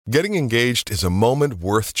Getting engaged is a moment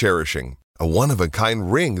worth cherishing. A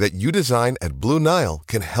one-of-a-kind ring that you design at Blue Nile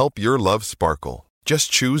can help your love sparkle. Just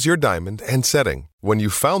choose your diamond and setting. When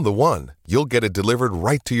you've found the one, you'll get it delivered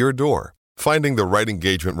right to your door. Finding the right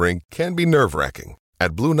engagement ring can be nerve-wracking.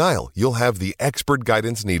 At Blue Nile, you'll have the expert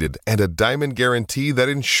guidance needed and a diamond guarantee that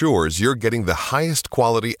ensures you're getting the highest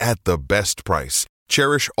quality at the best price.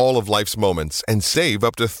 Cherish all of life's moments and save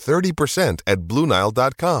up to 30% at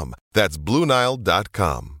BlueNile.com. That's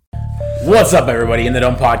BlueNile.com. What's up, everybody, in the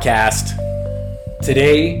Dome Podcast?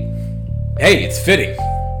 Today, hey, it's fitting.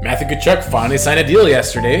 Matthew Tkachuk finally signed a deal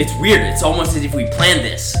yesterday. It's weird. It's almost as if we planned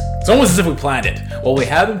this. It's almost as if we planned it. Well, we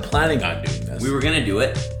have been planning on doing this. We were going to do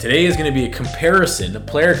it. Today is going to be a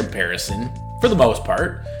player comparison, for the most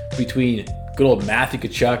part, between good old Matthew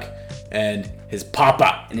Tkachuk and his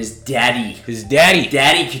papa. And his daddy. His daddy.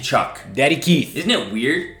 Daddy Tkachuk. Daddy Keith. Isn't it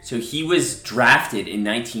weird? So he was drafted in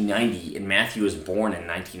 1990 and Matthew was born in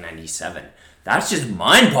 1997. That's just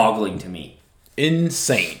mind-boggling to me.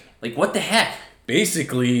 Insane. Like, what the heck?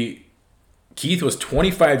 Basically, Keith was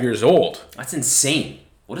 25 years old. That's insane.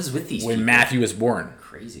 What is with these when people? Matthew was born?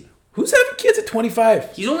 Crazy. Who's having kids at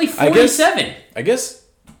 25? He's only 47. I guess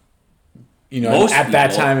you know, Most at that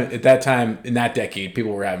people. time, in that decade,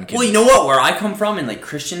 people were having kids. Well, you know what? Where I come from, in like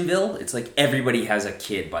Christianville, it's like everybody has a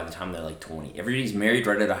kid by the time they're like 20. Everybody's married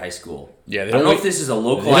right out of high school. Yeah, I don't know if this is a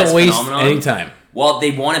localized they don't phenomenon. waste any time. Well,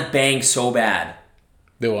 they want to bang so bad.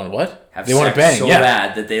 They want to what? Have they sex want to bang so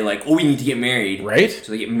bad that they like, we need to get married. Right?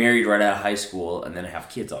 So they get married right out of high school and then have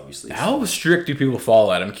kids, obviously. How strict do people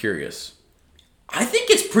follow that? I'm curious. I think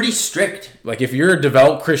it's pretty strict. Like, if you're a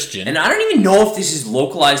devout Christian... And I don't even know if this is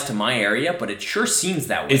localized to my area, but it sure seems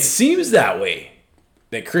that way. It seems that way.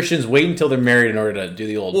 That Christians wait until they're married in order to do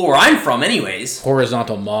the old... Well, where I'm from, anyways.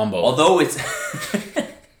 Horizontal mambo. Although it's...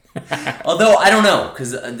 Although, I don't know,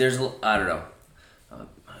 because there's... I don't know.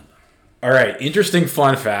 All right, interesting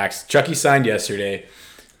fun facts. Chucky signed yesterday.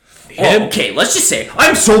 Okay, let's just say,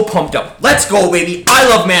 I'm so pumped up. Let's go, baby. I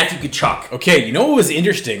love Matthew Tkachuk. Okay, you know what was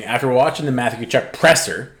interesting? After watching the Matthew Tkachuk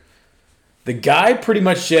presser, the guy pretty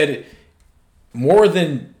much said it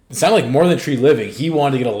sounded like more than tree living. He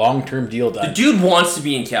wanted to get a long-term deal done. The dude wants to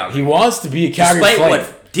be in Calgary. He wants to be a Calgary Flame. Flame. Despite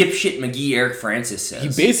what dipshit McGee Eric Francis says.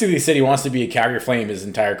 He basically said he wants to be a Calgary Flame his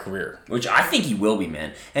entire career. Which I think he will be,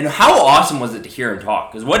 man. And how awesome was it to hear him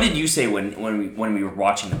talk? Because what did you say when we were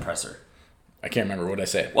watching the presser? I can't remember what I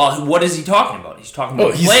said. Well, what is he talking about? He's talking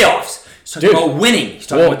about playoffs. He's talking about winning. He's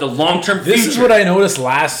talking about the long-term future. This is what I noticed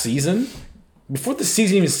last season. Before the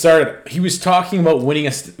season even started, he was talking about winning.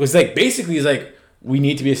 He's like, we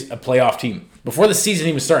need to be a playoff team. Before the season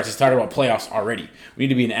even starts, he's talking about playoffs already. We need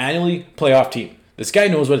to be an annually playoff team. This guy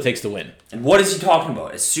knows what it takes to win. And what is he talking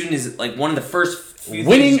about? As soon as, like, one of the first few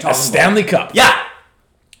winning things he's a Stanley Cup. Yeah.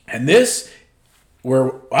 And this,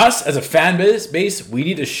 where us as a fan base, we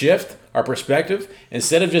need to shift our perspective.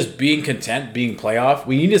 Instead of just being content, being playoff,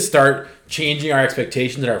 we need to start changing our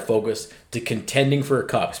expectations and our focus to contending for a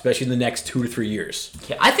cup, especially in the next 2 to 3 years.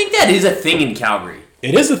 Okay, I think that is a thing in Calgary.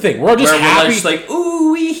 It is a thing. We're just happy. We're just like,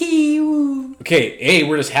 ooh, wee, ooh. Okay, A,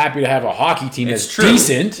 we're just happy to have a hockey team that's true,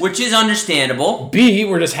 decent. Which is understandable. B,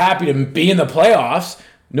 we're just happy to be in the playoffs.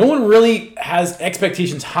 No one really has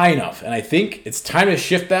expectations high enough. And I think it's time to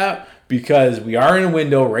shift that because we are in a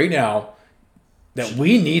window right now that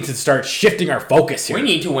we need to start shifting our focus here. We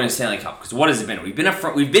need to win a Stanley Cup because what has it been? We've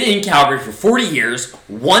been in Calgary for 40 years,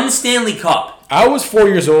 one Stanley Cup. I was 4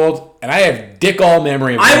 years old, and I have dick all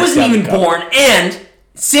memory of I wasn't even Cup. born, and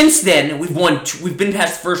since then we've been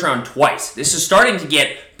past the first round twice. This is starting to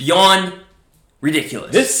get beyond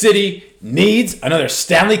ridiculous. This city needs another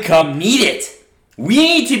Stanley Cup. We need it. We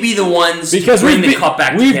need to be the ones because to bring the cup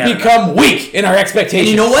back to Canada. We've become weak in our expectations. And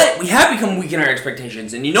you know what? We have become weak in our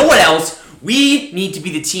expectations. And you know what else? We need to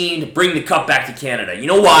be the team to bring the cup back to Canada. You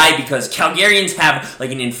know why? Because Calgarians have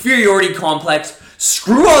like an inferiority complex.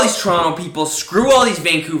 Screw all these Toronto people. Screw all these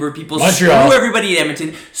Vancouver people. Montreal. Screw everybody in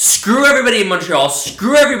Edmonton. Screw everybody in Montreal.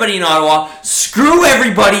 Screw everybody in Ottawa. Screw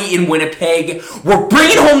everybody in Winnipeg. We're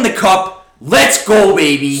bringing home the cup. Let's go,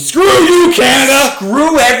 baby. Screw you, Canada.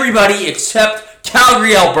 Screw everybody except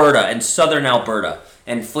Calgary, Alberta, and Southern Alberta,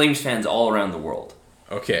 and Flames fans all around the world.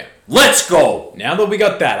 Okay. Let's go. Now that we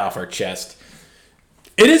got that off our chest,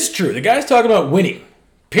 it is true. The guy's talking about winning.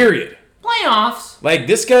 Period. Playoffs. Like,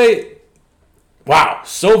 this guy, wow,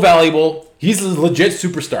 so valuable. He's a legit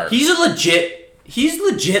superstar. He's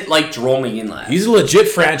legit like Jerome McGinley. He's a legit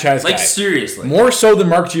franchise guy. Like, seriously. More so than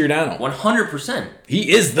Mark Giordano. 100%.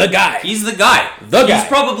 He is the guy. He's the guy. He's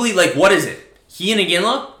probably, like, what is it? He and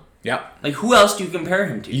Iginla? Yeah. Like, who else do you compare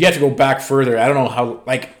him to? You have to go back further. I don't know how,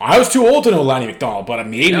 like, I was too old to know Lonnie McDonald, but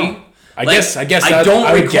maybe. No. I guess I I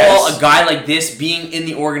don't would recall guess. a guy like this being in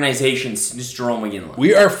the organization since Jerome McGinley.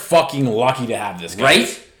 We are fucking lucky to have this guy.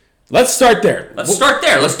 Right? Let's start there. Let's start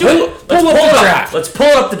there. Let's do pull- it. pull up the draft. Let's pull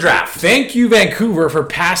up the draft. Thank you, Vancouver, for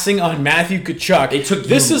passing on Matthew Tkachuk. They took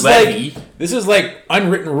this is Levy. like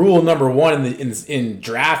unwritten rule number one in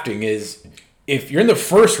drafting is if you're in the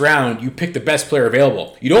first round, you pick the best player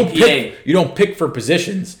available. You don't pick for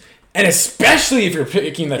positions, and especially if you're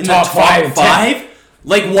picking the top 5 and 10.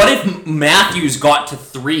 Like, what if Matthews got to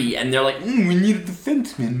 3 and they're like, we need a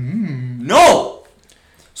defenseman? No.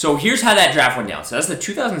 So here's how that draft went down. So that's the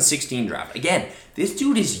 2016 draft. Again, this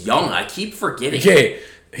dude is young. I keep forgetting. Okay,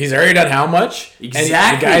 he's already done how much? Exactly.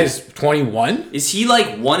 And the guy is 21. Is he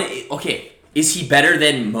like one? Okay, is he better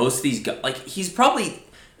than most of these guys? Like, he's probably.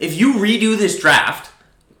 If you redo this draft,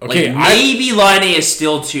 okay, like maybe Line is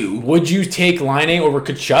still 2. Would you take Line over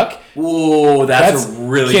Tkachuk? Whoa, that's a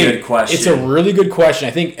really good question. It's a really good question.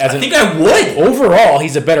 I think I would. Overall,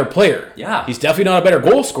 he's a better player. Yeah. He's definitely not a better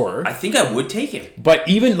goal scorer. I think I would take him. But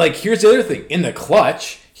even, like, here's the other thing. In the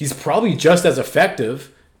clutch, he's probably just as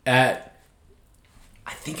effective at...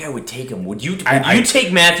 I think I would take him. Would you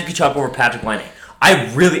take Matthew Tkachuk over Patrick Laine?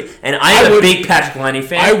 I'm a big Patrick Laine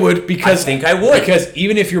fan. I would because... I think I would. Because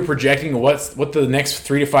even if you're projecting what the next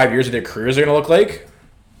 3 to 5 years of their careers are going to look like,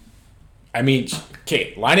 I mean...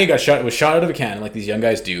 Okay, Laine was shot out of a cannon like these young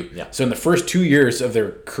guys do. Yeah. So in the first 2 years of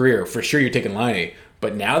their career, for sure you're taking Laine.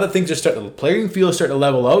 But now that things are the playing field is starting to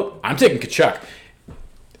level out, I'm taking Tkachuk.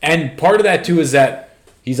 And part of that too is that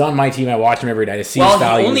he's on my team. I watch him every night. I see his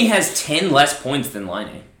value. He only has 10 less points than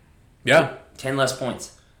Laine. Yeah. 10 less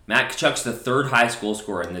points. Matt Tkachuk's the 3rd highest goal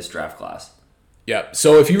scorer in this draft class. Yeah.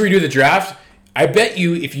 So if you redo the draft, I bet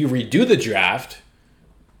you if you redo the draft,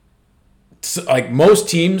 like most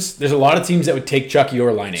teams, there's a lot of teams that would take Chucky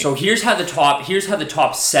or Laine. So here's how the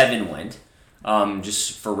top 7 went.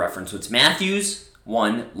 Just for reference, so it's Matthews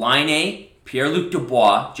 1, Laine, Pierre-Luc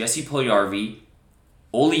Dubois, Jesse Puljujarvi,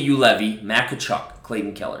 Olli Juolevi, Matt Tkachuk,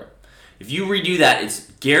 Clayton Keller. If you redo that,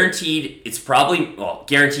 it's guaranteed. It's probably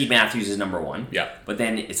guaranteed. Matthews is number 1. Yeah. But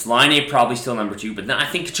then it's Laine probably still number 2. But then I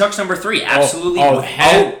think Tkachuk's number 3. Absolutely,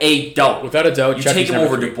 without a doubt. Without a doubt, You Chucky's take him number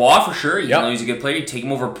over 3. Dubois for sure. Even though he's a good player, you take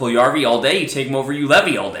him over Puljujarvi all day. You take him over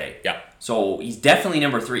Juolevi all day. Yeah. So he's definitely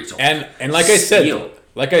number 3. So and like I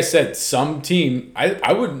said, some team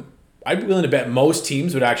I'd be willing to bet most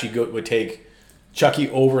teams would take Chucky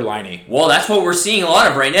over Laine. Well, that's what we're seeing a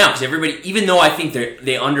lot of right now. Because everybody, even though I think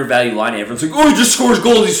they undervalue Laine, everyone's like, he just scores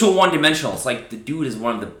goals. He's so one-dimensional. It's like the dude is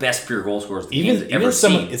one of the best pure goal scorers the game's ever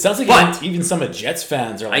seen. It sounds like even some of Jets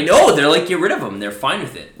fans are like, I know, they're like, get rid of him. They're fine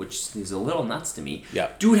with it, which is a little nuts to me. Yeah.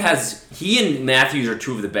 He and Matthews are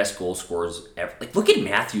 2 of the best goal scorers ever. Like, look at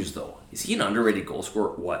Matthews, though. Is he an underrated goal scorer?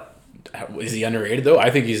 What? Is he underrated though? I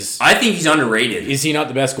think he's underrated. Is he not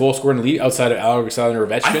the best goal scorer in the league outside of Alexander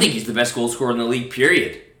Ovechkin? I think he's the best goal scorer in the league,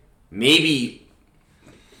 period. Maybe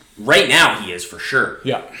right now he is for sure.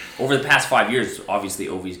 Yeah. Over the past 5 years, obviously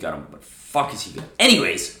Ovi's got him, but fuck is he good.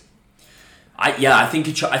 Anyways, I think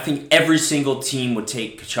Tkachuk, I think every single team would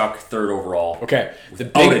take Tkachuk 3rd overall. Okay.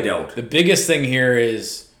 Without a doubt. The biggest thing here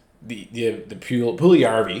is the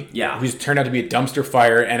Puljujarvi, yeah, who's turned out to be a dumpster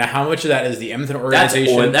fire, and how much of that is the Edmonton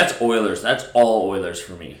organization? That's Oilers. That's all Oilers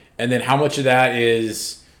for me. And then how much of that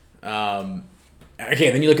is, okay?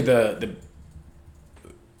 Then you look at the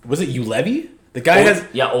was it Juolevi? The guy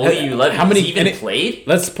Olli Juolevi. How many has he even played?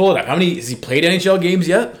 Let's pull it up. Has he played NHL games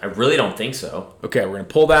yet? I really don't think so. Okay, we're gonna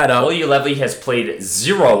pull that up. Olli Juolevi has played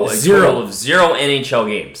zero NHL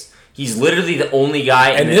games. He's literally the only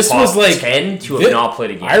guy in the top 10 to have not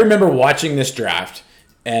played a game. I remember watching this draft,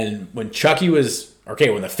 and when Chucky was... Okay,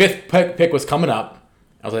 when the 5th pick was coming up,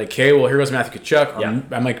 I was like, okay, well, here goes Matthew Tkachuk. Yeah.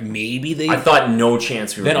 I'm like, maybe they... I thought no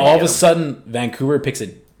chance we were Then going to all of a sudden, Vancouver picks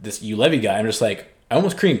this Juolevi guy. I'm just like, I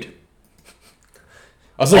almost creamed.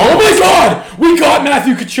 I was like, oh my God! We got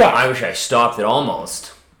Matthew Tkachuk! I wish I stopped it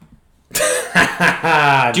almost.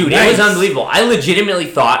 Dude, nice. It was unbelievable. I legitimately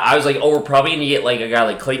thought, I was like, we're probably going to get like a guy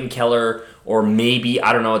like Clayton Keller, or maybe,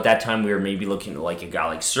 I don't know, at that time we were maybe looking at like a guy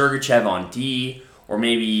like Sergachev on D, or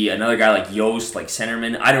maybe another guy like Yost, like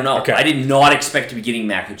centerman. I don't know. Okay. I did not expect to be getting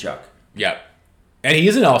Matt Tkachuk. Yeah. And he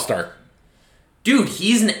is an all-star. Dude,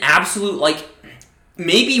 he's an absolute, like,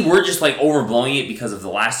 maybe we're just like overblowing it because of the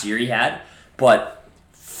last year he had, but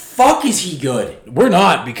fuck is he good. We're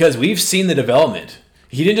not, because we've seen the development.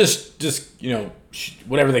 He didn't just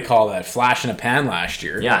whatever they call that, flash in a pan last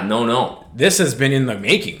year. Yeah, no. This has been in the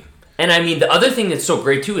making. And I mean, the other thing that's so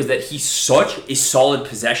great too is that he's such a solid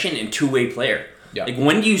possession and two-way player. Yeah. Like,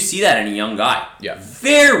 when do you see that in a young guy? Yeah.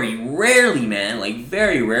 Very rarely, man. Like,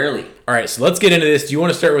 very rarely. All right, so let's get into this. Do you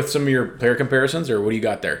want to start with some of your player comparisons, or what do you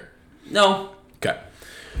got there? No. Okay.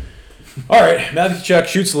 All right. Matthew Tkachuk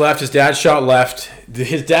shoots left. His dad shot left.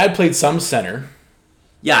 His dad played some center.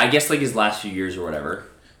 Yeah, I guess like his last few years or whatever.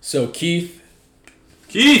 So Keith,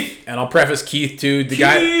 and I'll preface Keith too. The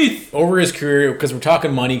guy over his career, because we're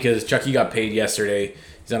talking money, because Chucky got paid yesterday.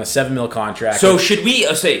 He's on a $7 million contract. So should we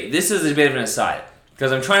say this is a bit of an aside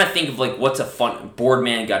because I'm trying to think of like what's a fun board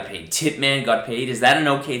man got paid, tip man got paid. Is that an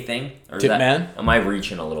okay thing? Or tip man? Am I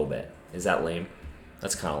reaching a little bit? Is that lame?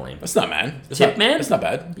 That's kind of lame. That's not man. Tip man? That's not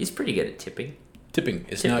bad. He's pretty good at tipping. Tipping.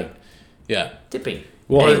 It's not. Yeah. Tipping.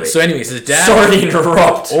 Well, anyways, his dad. Sorry to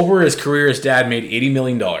interrupt. Over his career, his dad made $80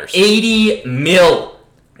 million. $80 million.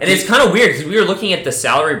 And it's kind of weird because we were looking at the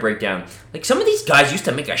salary breakdown. Like, some of these guys used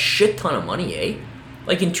to make a shit ton of money, eh?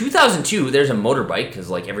 Like, in 2002, there's a motorbike because,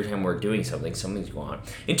 like, every time we're doing something, something's going on.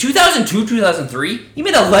 In 2002, 2003, he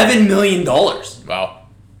made $11 million. Wow.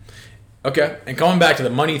 Okay. And coming back to the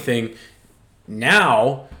money thing,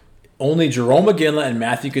 now only Jerome McGinley and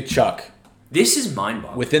Matthew Tkachuk This is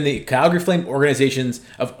mind-boggling. within the Calgary Flame organizations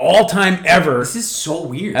of all time ever This is so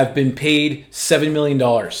weird. have been paid $7 million.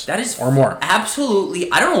 That is or more. Absolutely.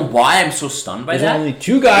 I don't know why I'm so stunned by There's that. only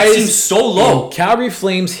two guys It seems so low. in Calgary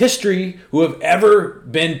Flames history who have ever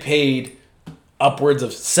been paid upwards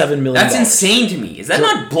of $7 million. That's insane to me. Does that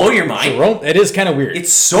not blow your mind? Jerome, it is kind of weird.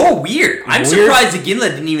 It's so weird. I'm weird. surprised Iginla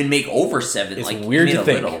didn't even make over 7. It's like, weird he to made a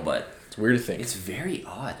think. little, but It's weird to think. it's very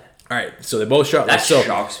odd. All right, so they both shot. That so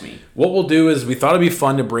shocks me. what we'll do is we thought it'd be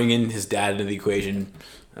fun to bring in his dad into the equation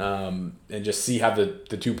and just see how the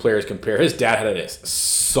two players compare. His dad had a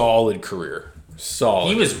solid career. Solid.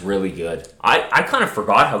 He was really good. I kind of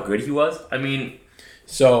forgot how good he was. I mean,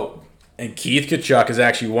 And Keith Tkachuk is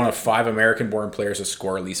actually one of 5 American-born players to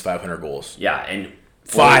score at least 500 goals. yeah, and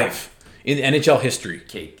 5 in NHL history.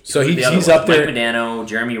 Okay, So who are the other he's ones? up there. Mike Modano,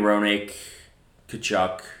 Jeremy Roenick,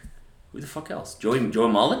 Tkachuk. Who the fuck else? Joey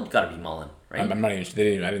Mullen? Gotta be Mullen, right? I'm not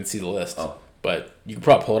even. I didn't see the list. Oh. But you can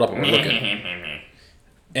probably pull it up when we're looking.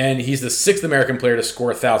 And he's the 6th American player to score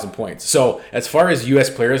 1,000 points. So as far as U.S.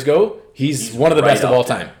 players go, he's one of the right best of up all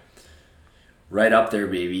there. time. Right up there,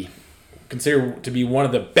 baby. Considered to be one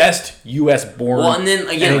of the best U.S. born. Well, and then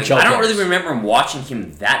again, like, NHL I don't players. really remember him watching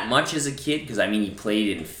him that much as a kid because I mean he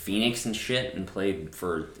played in Phoenix and shit and played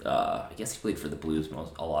for I guess he played for the Blues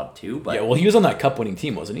a lot too. But Yeah, well, he was on that cup-winning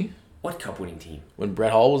team, wasn't he? what cup-winning team? When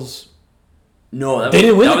Brett Hall was. No, They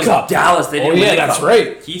didn't win that the was cup. Dallas. They didn't Oh, win yeah, the that's cup.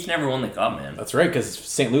 right. Keith never won the cup, man. That's right, because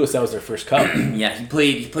St. Louis, that was their first cup. Yeah, he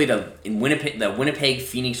played in Winnipeg, the Winnipeg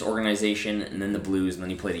Phoenix organization, and then the Blues, and then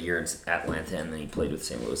he played a year in Atlanta, and then he played with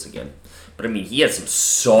St. Louis again. But I mean, he had some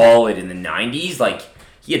solid in the '90s. Like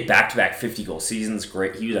he had back-to-back 50-goal seasons.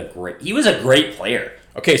 Great. He was a great player.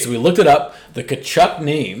 Okay, so we looked it up. The Tkachuk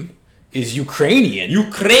name is Ukrainian.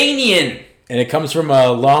 Ukrainian. And it comes from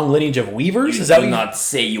a long lineage of weavers? Is that Do what you, not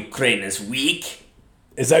say Ukraine is weak.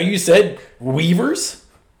 is that what you said? Weavers?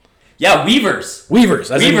 Yeah, weavers. Weavers.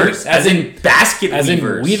 Weavers. As in basket as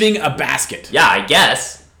weavers. in weaving a basket. Yeah, I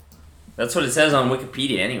guess. That's what it says on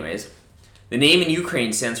Wikipedia anyways. The name in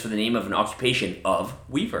Ukraine stands for the name of an occupation of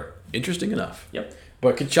weaver. Interesting enough. Yep.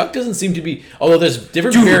 But Tkachuk doesn't seem to be... Although there's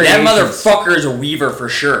different Dude, variations. that motherfucker is a weaver for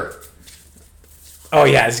sure. Oh,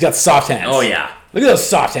 yeah. He's got soft hands. Oh, yeah. Look at those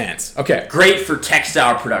soft hands. Okay. Great for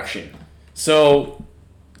textile production. So,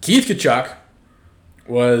 Keith Tkachuk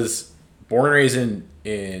was born and raised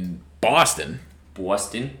in Boston.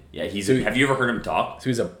 Boston. Yeah, So- have you ever heard him talk? So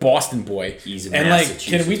he's a Boston boy. He's a and like,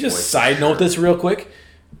 can we Massachusetts just boy for side note sure. this real quick?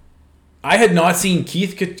 I had not seen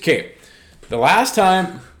Keith. Okay, the last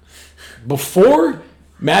time before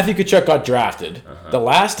Matthew Tkachuk got drafted, the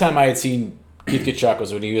last time I had seen Keith Tkachuk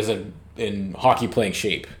was when he was in hockey playing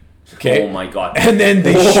shape. Okay. Oh my god. And then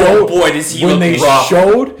they Oh, showed boy, does he when look they rough.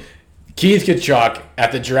 showed Keith Tkachuk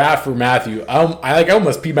at the draft for Matthew. I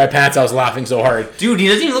almost peed my pants. I was laughing so hard. Dude, he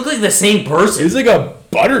doesn't even look like the same person. He's like a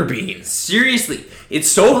butter bean. Seriously, it's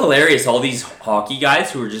so hilarious. All these hockey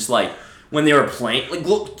guys who are just like, when they were playing, like,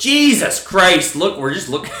 look, Jesus Christ, look, we're just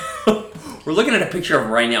looking, we're looking at a picture of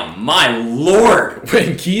him right now. My Lord,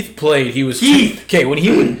 When Keith played, he was Keith! Okay, when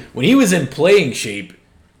he was in playing shape,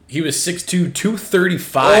 he was 6'2",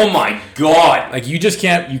 235. oh my God, Like you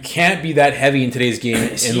can't be that heavy in today's game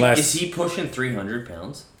unless. is he pushing 300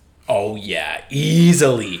 pounds? Oh yeah,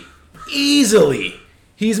 easily.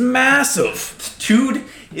 He's massive. Dude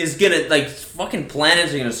is gonna, like, fucking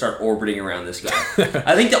planets are gonna start orbiting around this guy.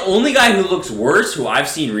 I think the only guy who looks worse, who I've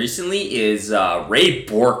seen recently, is Ray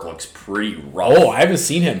Bork. Looks pretty rough. Oh, I haven't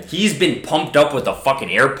seen him. He's been pumped up with a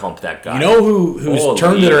fucking air pump, that guy. You know who's Holy.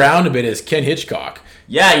 turned it around a bit is Ken Hitchcock.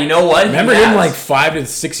 Yeah, you know what? Remember him like 5 to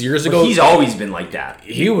 6 years ago? He's always been like that.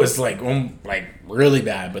 He was like really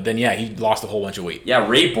bad, but then he lost a whole bunch of weight. Yeah,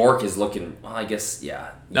 Ray Bourque is looking. Well, I guess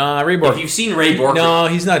Nah, Ray Bourque. If you've seen Ray Bourque, no,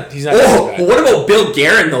 he's not. Oh, what about Bill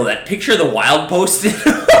Guerin though? That picture the Wild posted.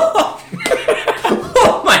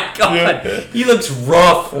 Oh my God, he looks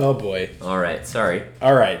rough. Oh boy. All right, sorry.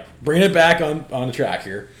 All right, bringing it back on the track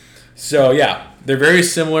here. So yeah, they're very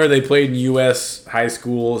similar. They played in U.S. high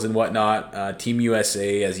schools and whatnot. Team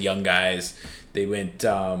USA as young guys. They went.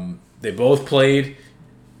 They both played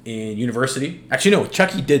in university. Actually, no,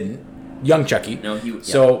 Chucky didn't. Young Chucky. No, he. Yeah.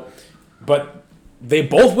 So, but they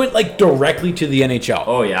both went like directly to the NHL.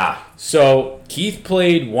 Oh yeah. So Keith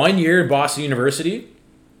played 1 year at Boston University.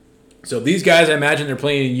 So these guys, I imagine they're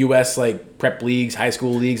playing in U.S. like prep leagues, high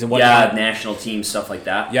school leagues, and whatnot. Yeah, national teams, stuff like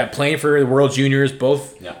that. Yeah, playing for the World Juniors.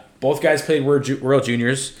 Both guys played World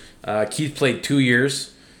Juniors. Keith played 2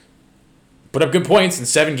 years. Put up good points in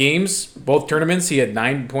 7 games. Both tournaments, he had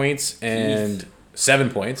 9 points and 7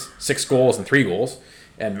 points, 6 goals and 3 goals.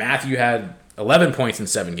 And Matthew had 11 points in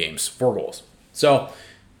 7 games, 4 goals. So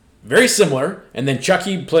very similar. And then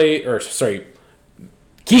Keith played. They're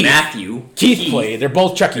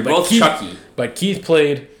both Chucky. They're both Chucky. But Keith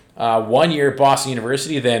played 1 year at Boston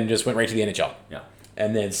University, then just went right to the NHL. Yeah.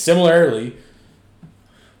 And then similarly,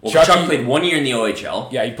 Chuck played 1 year in the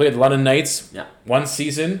OHL. Yeah, he played London Knights. Yeah. 1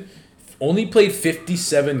 season. Only played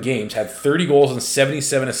 57 games, had 30 goals and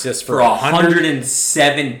 77 assists for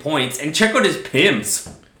 107 points. And check out his PIMS.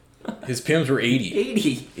 His PIMS were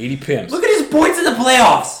 80. 80 PIMS. Look at his points in the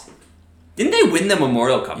playoffs. Didn't they win the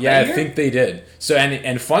Memorial Cup that year? I think they did. So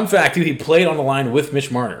and fun fact, he played on the line with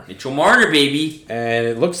Mitch Marner. Mitchell Marner, baby. And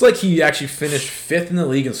it looks like he actually finished 5th in the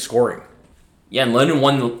league in scoring. Yeah, and London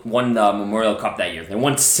won the Memorial Cup that year. They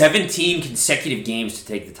won 17 consecutive games to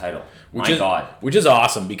take the title. Which is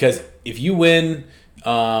awesome, because if you win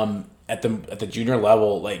at the junior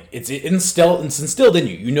level, like it's instilled in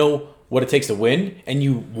you. You know what it takes to win, and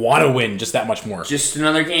you want to win just that much more. Just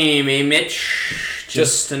another game, eh, Mitch?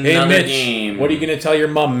 Just another Mitch, game. What are you going to tell your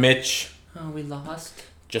mom, Mitch? Oh, we lost.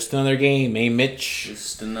 Just another game, eh, Mitch?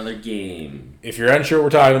 Just another game. If you're unsure what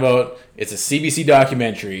we're talking about, it's a CBC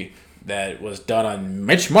documentary that was done on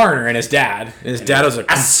Mitch Marner and his dad. His dad was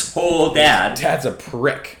a asshole dad. Dad's a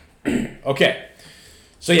prick. Okay.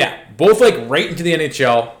 So yeah, both like right into the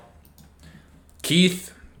NHL.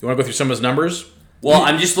 Keith, you want to go through some of his numbers? Well,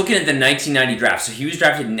 I'm just looking at the 1990 draft. So he was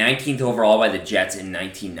drafted 19th overall by the Jets in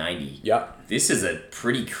 1990. Yeah. This is a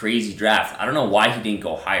pretty crazy draft. I don't know why he didn't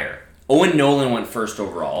go higher. Owen Nolan went first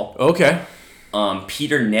overall. Okay.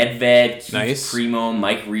 Peter Nedved, Keith Primo,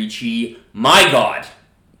 Mike Ricci. My God.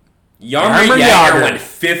 Jaromir Jagr went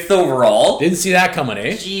 5th overall. Didn't see that coming,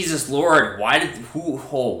 eh? Jesus Lord.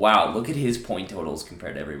 Oh, wow. Look at his point totals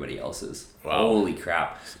compared to everybody else's. Wow. Holy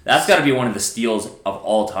crap. That's got to be one of the steals of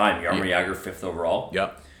all time. Jaromir Jagr, 5th overall.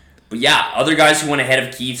 Yep. But yeah, other guys who went ahead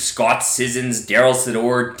of Keith, Scott Sissons, Daryl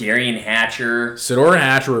Sador, Darian Hatcher. Sador and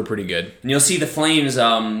Hatcher were pretty good. And you'll see the Flames,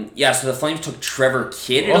 so the Flames took Trevor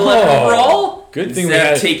Kidd at 11th overall. Good thing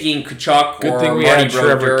instead of taking Kachuk or Marty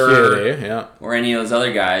Trevor Kidd, yeah. Or any of those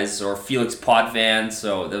other guys, or Felix Potvin.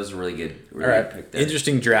 So that was a really good pick there.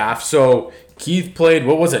 Interesting draft. So Keith played,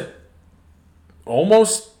 what was it?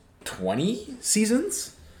 Almost 20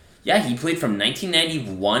 seasons? Yeah, he played from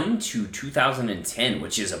 1991 to 2010,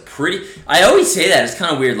 which is a pretty... I always say that. It's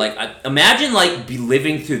kind of weird. Like, imagine, be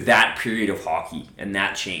living through that period of hockey and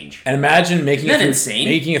that change. And imagine making insane?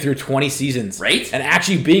 Making it through 20 seasons. Right? And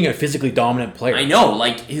actually being a physically dominant player. I know.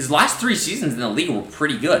 His last 3 seasons in the league were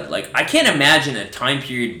pretty good. I can't imagine a time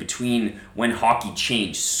period between when hockey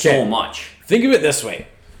changed so much. Think of it this way.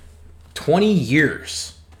 20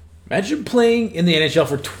 years. Imagine playing in the NHL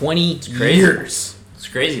for 20 years. It's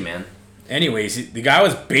crazy, man. Anyways, the guy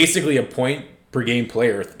was basically a point-per-game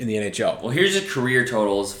player in the NHL. Well, here's his career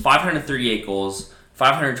totals. 538 goals,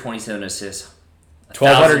 527 assists.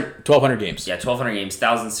 1,200 games. Yeah, 1,200 games,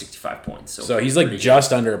 1,065 points. So he's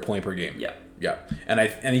just under a point per game. Yeah. Yeah.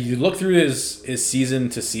 And you look through his season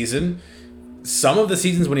to season, some of the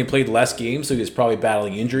seasons when he played less games, so he was probably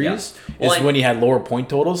battling injuries, when he had lower point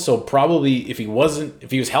totals. So probably if he was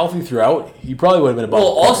healthy throughout, he probably would have been above. Well,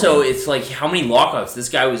 also it's how many lockouts? This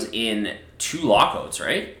guy was in 2 lockouts,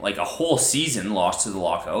 right? A whole season lost to the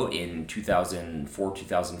lockout in 2004,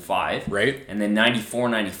 2005. Right. And then 94,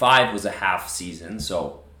 95 was a half season.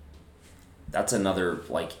 So that's another,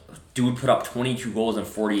 dude put up 22 goals in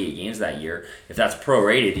 48 games that year. If that's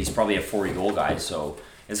prorated, he's probably a 40-goal guy. So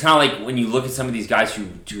it's kind of when you look at some of these guys who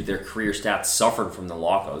do their career stats suffered from the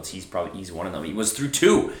lockouts. He's one of them. He was through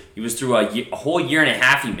 2. He was through a whole year and a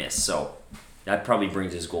half he missed. So that probably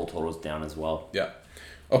brings his goal totals down as well. Yeah.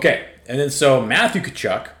 Okay, and then so Matthew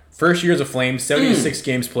Tkachuk, first year as a Flame, 76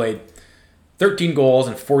 games played, 13 goals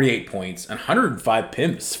and 48 points, and 105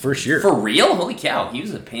 PIMs first year. For real? Holy cow. He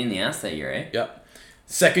was a pain in the ass that year, eh? Yep.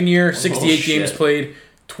 Second year, 68 games played,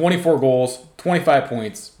 24 goals, 25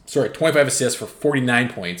 assists for 49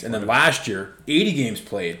 points. And then last year, 80 games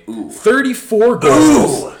played, 34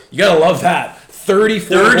 goals. Ooh. You gotta love that.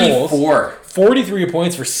 34 goals. 43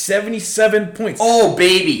 points for 77 points. Oh,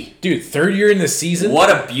 baby. Dude, third year in the season. What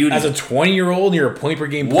a beauty. As a 20-year-old, you're a point per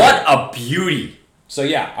game player. What a beauty. So,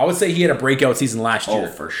 yeah, I would say he had a breakout season last year.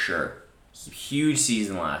 Oh, for sure. Huge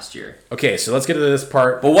season last year. Okay, so let's get to this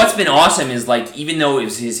part. But what's been awesome is, like, even though it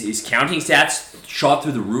was his counting stats shot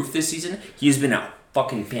through the roof this season, he's been a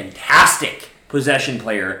fucking fantastic possession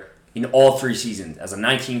player in all 3 seasons as a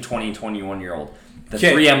 19, 20, and 21-year-old. The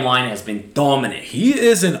 3M line has been dominant. He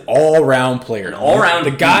is an all-round player. An all-round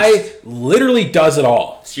The guy literally does it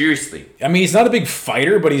all. Seriously. I mean, he's not a big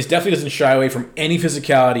fighter, but he definitely doesn't shy away from any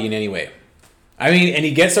physicality in any way. I mean, and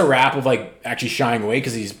he gets a rap of, like, actually shying away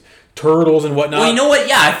because he's turtles and whatnot. Well, you know what?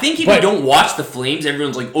 Yeah, I think if you don't watch the Flames,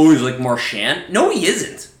 everyone's like, oh, he's like Marchand. No, he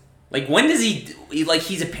isn't. Like, when does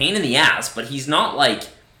he's a pain in the ass, but he's not like...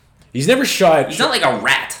 He's never shy. He's not like a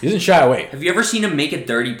rat. He doesn't shy away. Have you ever seen him make a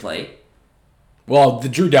dirty play? Well, the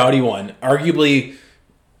Drew Doughty one arguably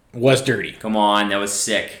was dirty. Come on, that was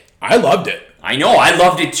sick. I loved it. I know, I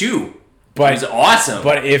loved it too. But, it was awesome.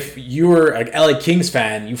 But if you were an LA Kings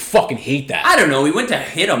fan, you fucking hate that. I don't know. He went to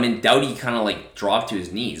hit him, and Doughty kind of like dropped to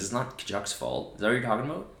his knees. It's not Tkachuk's fault. Is that what you're talking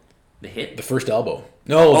about? The hit? The first elbow.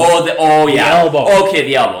 No. The elbow. Okay,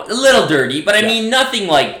 the elbow. A little dirty, but I mean nothing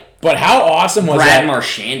like. But how awesome was Brad that?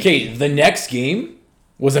 Marchand. Okay, the next game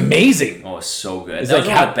was amazing. Oh, it was so good. It's like,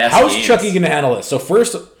 how's Chucky going to handle this? So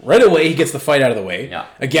first, right away, he gets the fight out of the way. Yeah.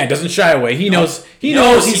 Again, doesn't shy away. He knows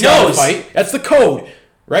he's got to fight. That's the code,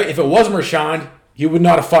 right? If it was Marchand, he would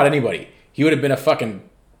not have fought anybody. He would have been a fucking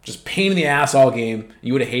just pain in the ass all game.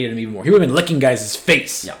 You would have hated him even more. He would have been licking guys'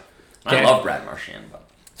 face. Yeah. Okay? I love Brad Marchand. But...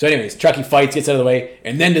 So anyways, Chucky fights, gets out of the way,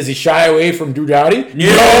 and then does he shy away from Drew Doughty?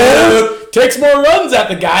 No! Takes more runs at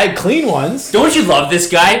the guy, clean ones. Don't you love this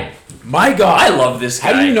guy? My God. I love this guy.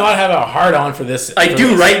 How do you not have a hard-on for this? I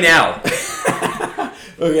do right now.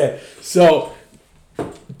 Okay, so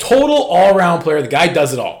total all-around player. The guy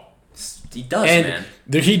does it all. He does, man.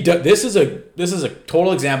 This is a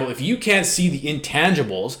total example. If you can't see the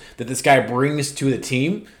intangibles that this guy brings to the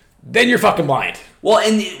team, then you're fucking blind. Well,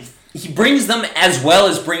 and he brings them as well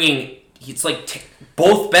as bringing. It's like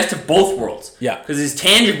both best of both worlds. Yeah, because his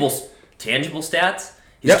tangible stats,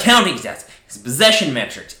 his counting stats, his possession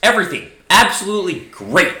metrics, everything, absolutely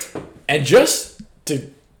great. And just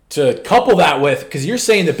to couple that with, because you're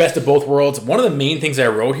saying the best of both worlds, one of the main things I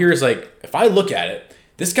wrote here is like, if I look at it,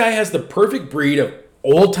 this guy has the perfect breed of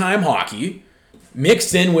old-time hockey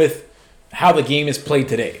mixed in with how the game is played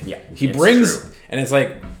today. Yeah, he brings, and it's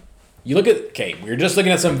like, you look at, we were just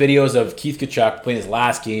looking at some videos of Keith Tkachuk playing his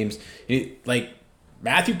last games.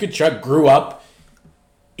 Matthew Tkachuk grew up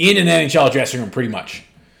in an NHL dressing room pretty much.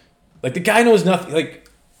 Like, the guy knows nothing. Like,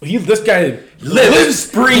 this guy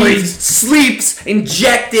lives, breathes, sleeps,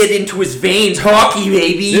 injected into his veins hockey,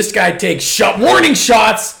 baby. This guy takes warning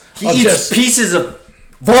shots. He eats pieces of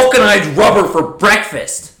vulcanized rubber for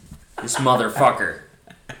breakfast. This motherfucker.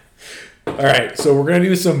 All right, so we're going to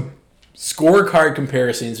do some scorecard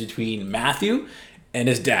comparisons between Matthew and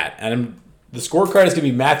his dad. And the scorecard is going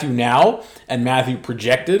to be Matthew now and Matthew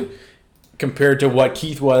projected compared to what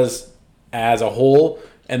Keith was as a whole,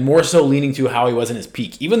 and more so leaning to how he was in his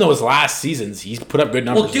peak. Even though his last seasons, he's put up good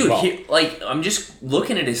numbers. Well, dude, I'm just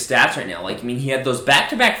looking at his stats right now. He had those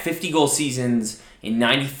back-to-back 50-goal seasons in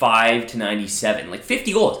 95 to 97.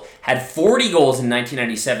 50 goals. Had 40 goals in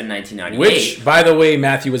 1997, 1998. Which, by the way,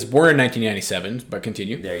 Matthew was born in 1997, but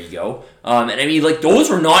continue. There you go. And I mean, those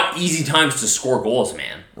were not easy times to score goals,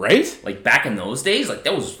 man. Right? Back in those days,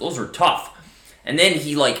 those were tough. And then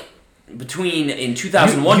he, between in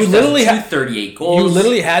 2001 and 2002, 38 goals. You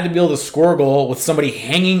literally had to be able to score a goal with somebody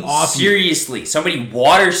hanging off Seriously. Somebody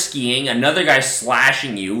water skiing, another guy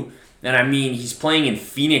slashing you. And I mean, he's playing in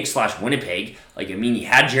Phoenix/Winnipeg. He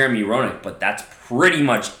had Jeremy Roenick, but that's pretty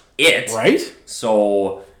much it. Right?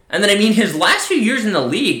 So, and then I mean, his last few years in the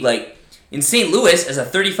league, in St. Louis, as a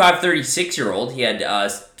 35, 36-year-old, he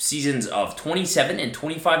had seasons of 27 and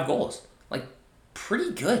 25 goals.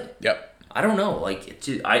 Pretty good. Yep. I don't know.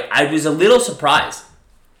 I was a little surprised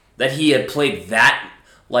that he had played that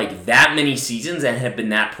many seasons and had been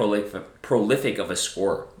that prolific of a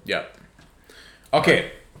scorer. Yep.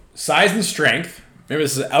 Okay. Size and strength. Remember,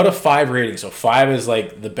 this is out of 5 rating, so 5 is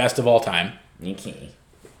the best of all time. Okay.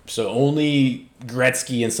 So only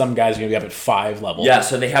Gretzky and some guys are going to be up at 5 level. Yeah,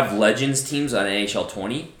 so they have Legends teams on NHL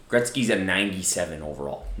 20. Gretzky's at 97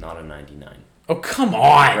 overall, not a 99. Oh, come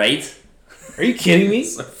on. Right? Are you kidding me?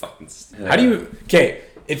 So fucking How do you... Okay,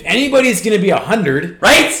 if anybody's going to be 100...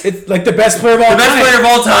 Right? It's like the best player of all time. The best player of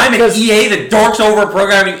all time, and EA, the dorks over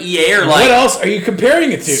programming EA are like... What else are you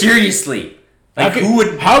comparing it to? Seriously. Like,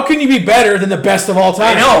 how can you be better than the best of all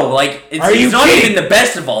time? I know, like, he's not kidding? even the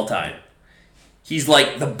best of all time. He's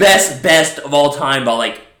like the best of all time by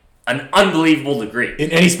like an unbelievable degree.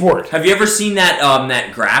 In any sport. Have you ever seen that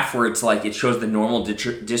that graph where it's like it shows the normal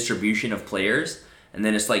distribution of players, and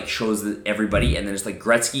then it's like shows everybody, and then it's like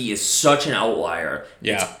Gretzky is such an outlier.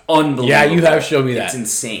 Yeah. It's unbelievable. Yeah, you have shown me that. It's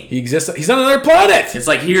insane. He exists. He's on another planet. It's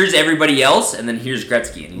like here's everybody else, and then here's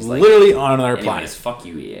Gretzky, and he's like literally on another anyways, planet. Fuck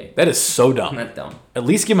you, EA. That is so dumb. Not dumb. At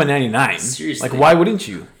least give him a 99. Seriously. Like, why wouldn't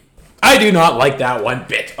you? I do not like that one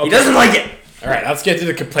bit. Okay. He doesn't like it. All right, let's get to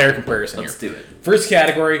the player comparison Let's do it. First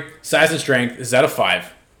category, size and strength, is that a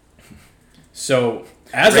 5? So,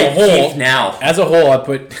 as Rate a whole... Keith now. As a whole, I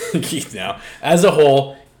put... Keith now. As a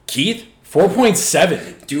whole, Keith,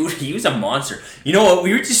 4.7. Dude, he was a monster. You know what?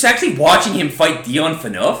 We were just actually watching him fight Dion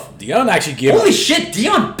Phaneuf. Dion actually gave... Holy shit,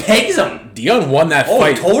 Dion pegs him. Dion won that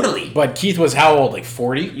fight. Oh, totally. But Keith was how old? Like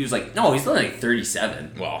 40? He was like, no, he's only like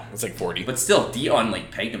 37. Well, it's like 40. But still, Dion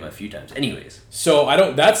like pegged him a few times. Anyways. So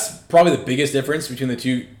that's probably the biggest difference between the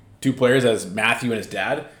two players as Matthew and his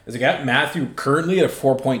dad. Is I got Matthew currently at a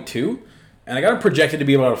 4.2, and I got him projected to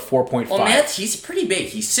be about a 4.5. Well, Matt, he's pretty big.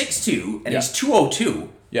 He's 6'2", and Yeah. he's 202.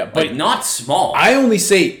 Yeah, but like, not small. I only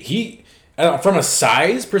say from a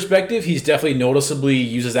size perspective, he's definitely noticeably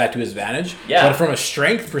uses that to his advantage. Yeah. But from a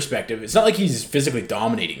strength perspective, it's not like he's physically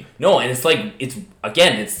dominating. No, and it's like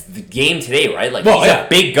it's the game today, right? Like Well, he's yeah. a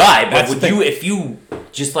big guy, but That's the thing. if you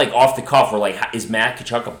just like off the cuff were like, is Matt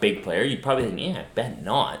Tkachuk a big player? You'd probably think, yeah, I bet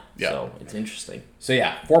not. Yeah. So it's interesting. So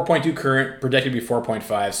yeah, 4.2 current, projected to be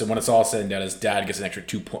 4.5. So when it's all said and done, his dad gets an extra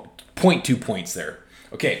 2.2 points there.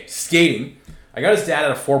 Okay, skating. I got his dad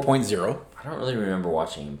at a 4.0. I don't really remember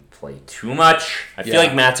watching him play too much. I feel Yeah.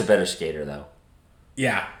 like Matt's a better skater though.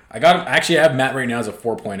 Yeah, I got him. Actually, I have Matt right now as a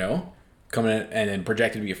 4.0, coming in and then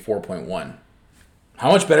projected to be a 4.1.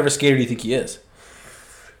 How much better of a skater do you think he is?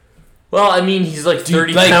 Well, I mean, he's like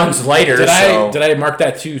 30 Like, pounds lighter. Did so. I mark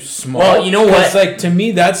that too small? Well, you know what? It's like to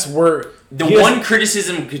me, that's where The one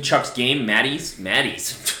criticism of Kachuk's game, Matt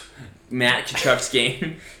Kachuk's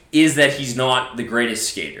game, is that he's not the greatest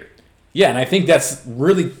skater. Yeah, and I think that's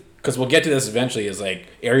really because we'll get to this eventually. Is like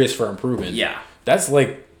areas for improvement. Yeah. That's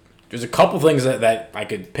like there's a couple things that I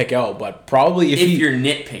could pick out, but probably if you're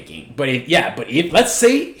nitpicking. But if let's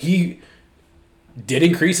say he did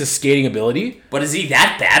increase his skating ability. But is he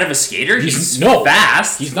that bad of a skater? He's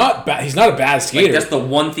fast. He's not bad. He's not a bad skater. Like, that's the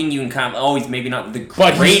one thing you can kind of. Oh, he's maybe not the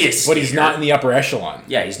but greatest. But he's not in the upper echelon.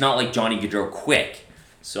 Yeah, he's not like Johnny Gaudreau quick.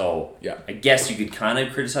 So yeah, I guess you could kind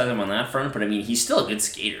of criticize him on that front. But I mean, he's still a good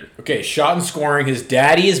skater. Okay, shot and scoring. His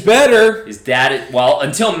daddy is better. His dad. Well,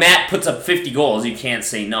 until Matt puts up 50 goals, you can't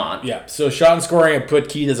say not. Yeah. So shot and scoring, I put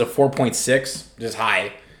Keith as a 4.6, which is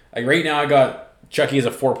high. Like right now, I got Chucky as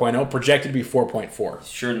a 4.0, projected to be 4.4.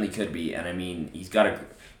 Certainly could be, and I mean, he's got a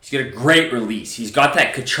great release. He's got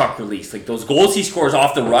that Tkachuk release, like those goals he scores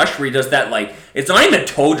off the rush, where he does that like it's not even a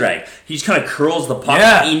toe drag. He just kind of curls the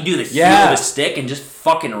puck into the heel of his stick and just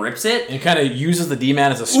fucking rips it. And kind of uses the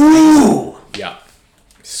D-man as a screen. Ooh, yeah,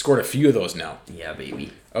 scored a few of those now. Yeah,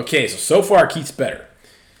 baby. Okay, so far Keith's better.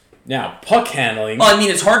 Now puck handling. Well, I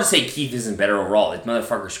mean, it's hard to say Keith isn't better overall. This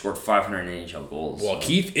motherfucker scored 500 NHL goals. Well,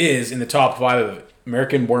 Keith is in the top 5 of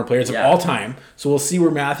American-born players of all time. So we'll see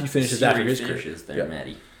where Matthew finishes after his career. There,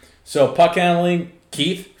 Matty. So puck handling,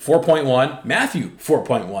 Keith 4.1, Matthew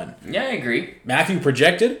 4.1. Yeah, I agree. Matthew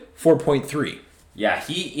projected 4.3. Yeah,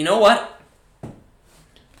 you know what?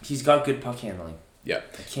 He's got good puck handling. Yeah,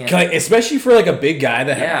 I can't. Especially for like a big guy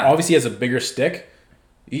that obviously has a bigger stick.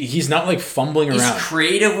 He's not like fumbling around. He's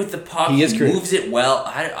creative with the puck. He is creative. Moves it well.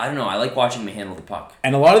 I don't know. I like watching him handle the puck.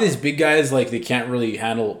 And a lot of these big guys, like, they can't really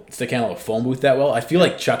stick handle a phone booth that well. I feel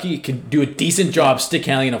like Chucky can do a decent job stick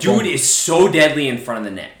handling in a phone booth. Dude is so deadly in front of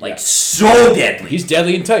the net. Like, so deadly. He's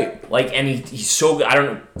deadly and tight. Like, and he's so good. I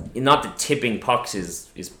don't know. Not that tipping pucks is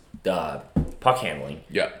puck handling.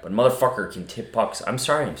 Yeah. But motherfucker can tip pucks. I'm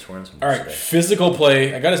sorry I'm swearing so much. All right, today. physical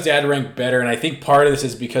play. I got his dad ranked better, and I think part of this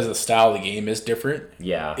is because the style of the game is different.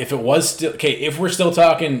 Yeah. If it was still... Okay, if we're still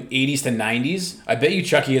talking 80s to 90s, I bet you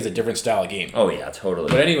Chucky has a different style of game. Oh, yeah,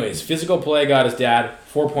 totally. But anyways, physical play got his dad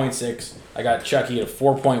 4.6, I got Chucky at a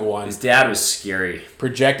 4.1. His dad was scary.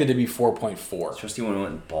 Projected to be 4.4. Especially when he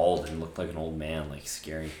went bald and looked like an old man, like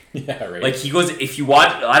scary. Yeah, right. Like he goes, if you watch,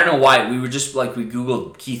 I don't know why, we were just like, we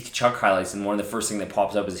Googled Keith Tkachuk highlights and one of the first thing that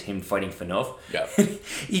pops up is him fighting Phaneuf. Yeah.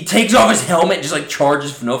 He takes off his helmet and just like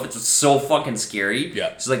charges Phaneuf. It's so fucking scary. Yeah.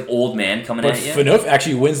 It's like old man coming But at you. Phaneuf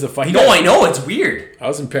actually wins the fight. No, I know, it's weird. I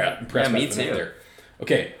was impressed Yeah, by me Phaneuf too. there.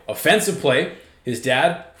 Okay, offensive play. His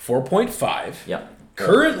dad, 4.5. Yeah.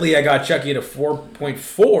 Currently, I got Chucky at a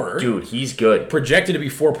 4.4. Dude, he's good. Projected to be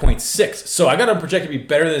 4.6. So I got him projected to be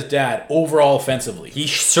better than his dad overall offensively. He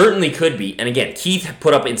certainly could be. And again, Keith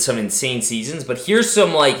put up in some insane seasons, but here's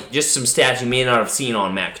some just some stats you may not have seen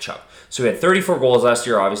on Matt Tkachuk. So he had 34 goals last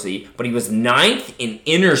year, obviously, but he was 9th in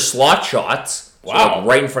inner slot shots. So Wow. like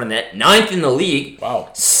right in front of net. 9th in the league. Wow.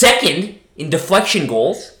 2nd in deflection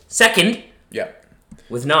goals. 2nd Yeah.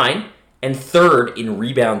 with 9. And 3rd in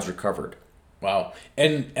rebounds recovered. Wow.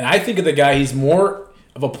 And I think of the guy, he's more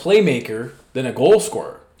of a playmaker than a goal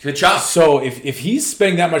scorer. Good job. So if he's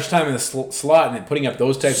spending that much time in the slot and putting up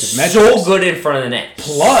those types of metrics. So good in front of the net.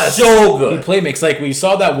 Plus, so good. He play makes. Like, we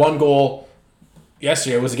saw that one goal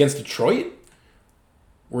yesterday. It was against Detroit,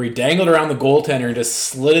 where he dangled around the goaltender and just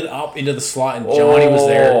slid it up into the slot, and Johnny was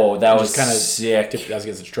there. Oh, that was kind of sick. That was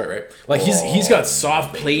against Detroit, right? Like, he's got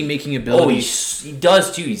soft playmaking Oh, ability. he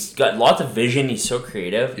does too. He's got lots of vision. He's so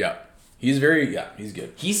creative. Yeah. He's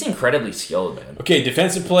good. He's incredibly skilled, man. Okay,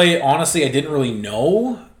 defensive play. Honestly, I didn't really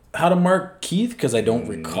know how to mark Keith because I don't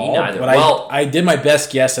recall. neither. But Well- I did my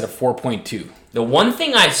best guess at a 4.2. The one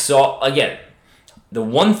thing I saw, again, the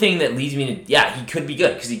one thing that leads me to, yeah, he could be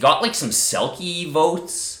good because he got like some Selke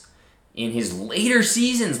votes in his later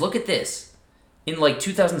seasons. Look at this. In like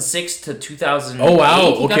 2006 to 2008, Oh,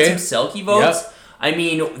 wow, he okay. got some Selke votes. Yep. I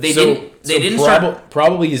mean, they didn't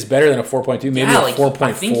Probably is better than a 4.2, maybe yeah, a like, 4.4.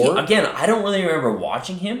 I think again, I don't really remember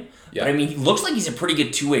watching him, Yeah. but I mean, he looks like he's a pretty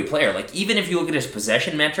good two-way player. Like even if you look at his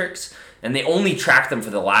possession metrics, and they only track them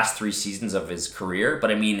for the last 3 seasons of his career,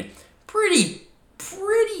 but I mean, pretty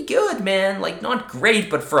good, man. Like not great,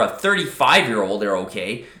 but for a 35-year-old, they're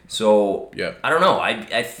okay. So Yeah. I don't know.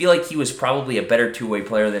 I feel like he was probably a better two-way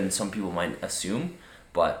player than some people might assume,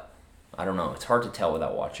 but I don't know. It's hard to tell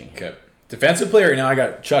without watching him. Okay. Defensive player right now, I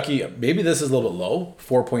got Chucky. Maybe this is a little bit low,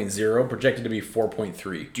 4.0, projected to be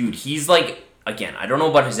 4.3. Dude, he's like, again, I don't know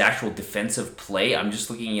about his actual defensive play. I'm just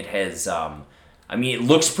looking at his, I mean, it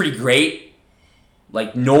looks pretty great.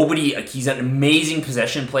 Like, he's an amazing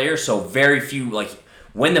possession player, so very few, like,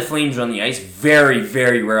 when the Flames are on the ice, very,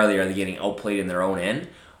 very rarely are they getting outplayed in their own end.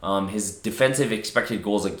 His defensive expected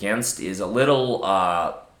goals against is a little,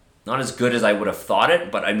 not as good as I would have thought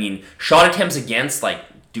it, but I mean, shot attempts against, like,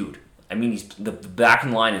 dude, I mean, the back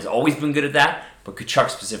in line has always been good at that, but Tkachuk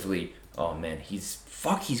specifically, oh man, he's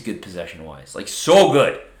good possession-wise. Like, so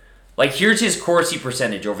good. Like, here's his Corsi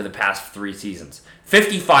percentage over the past 3 seasons.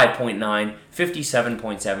 55.9,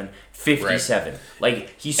 57.7, 57. Right.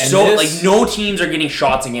 Like, he's no teams are getting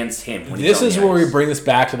shots against him. This is where we bring this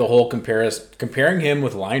back to the whole comparing him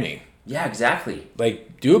with Laine. Yeah, exactly.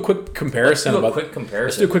 Like, do a quick comparison.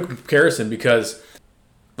 Let's do a quick comparison because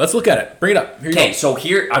let's look at it. Bring it up. Okay, so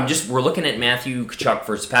here we're looking at Matthew Tkachuk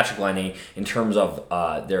versus Patrick Laine in terms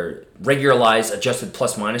of their regularized adjusted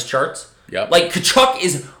plus minus charts. Yep. Like Tkachuk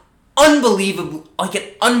is unbelievable, like an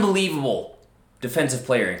unbelievable defensive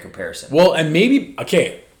player in comparison. Well, and maybe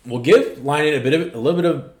we'll give Laine a little bit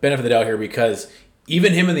of benefit of the doubt here because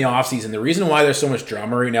even him in the offseason, the reason why there's so much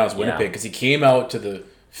drama right now is Winnipeg because he came out to the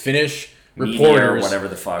Finnish reporters or whatever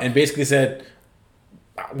the fuck and basically said,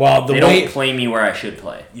 well, they don't play me where I should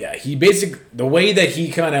play. Yeah, the way that he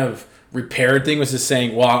kind of repaired thing was just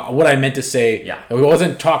saying, well, what I meant to say, I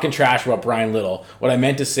wasn't talking trash about Brian Little. What I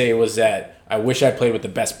meant to say was that I wish I played with the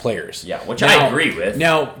best players. Yeah, which I agree with.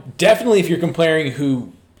 Now, definitely if you're comparing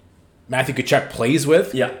who Matthew Tkachuk plays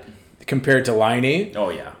with compared to Laine. Oh,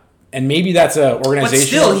 yeah. And maybe that's a organization. But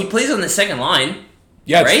still, he plays on the second line.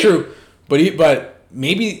 Yeah, right? It's true. But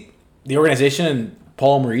maybe the organization and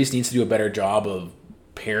Paul Maurice needs to do a better job of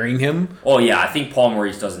pairing him. Oh, yeah. I think Paul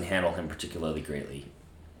Maurice doesn't handle him particularly greatly.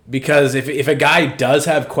 Because if a guy does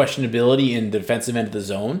have questionability in the defensive end of the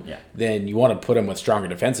zone, then you want to put him with stronger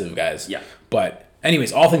defensive guys. Yeah. But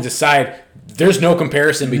anyways, all things aside, there's no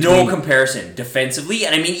comparison between... No comparison defensively.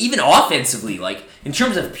 And I mean, even offensively, like in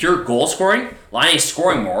terms of pure goal scoring, Laine is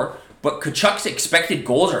scoring more, but Tkachuk's expected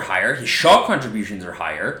goals are higher. His shot contributions are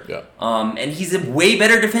higher. Yeah. And he's a way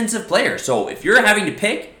better defensive player. So if you're having to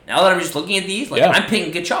pick, now that I'm just looking at these, I'm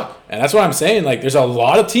picking Tkachuk. And that's what I'm saying. Like, there's a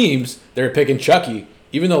lot of teams that are picking Chucky,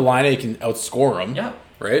 even though Laine can outscore him. Yeah.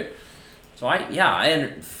 Right? So I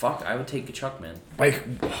would take Tkachuk, man.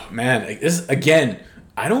 Like, man, this again,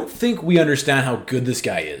 I don't think we understand how good this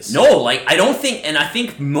guy is. No, like, I don't think, and I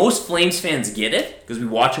think most Flames fans get it, because we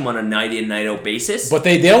watch him on a night in, night out basis. But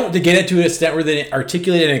they don't get it to an extent where they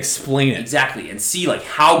articulate and explain it. Exactly, and see, like,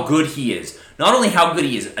 how good he is. Not only how good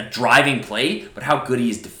he is at driving play, but how good he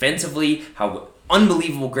is defensively, how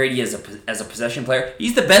unbelievable great he is as a possession player.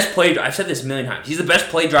 He's the best play, I've said this a million times, he's the best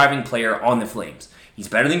play driving player on the Flames. He's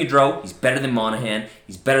better than Gaudreau. He's better than Monahan.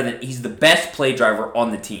 He's the best play driver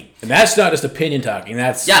on the team. And that's not just opinion talking.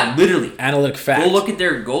 That's literally analytic fact. Go look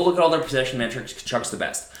at all their possession metrics. Kachuk's the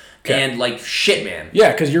best. Okay. And like shit, man.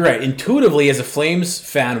 Yeah, because you're right. Intuitively, as a Flames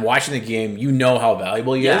fan watching the game, you know how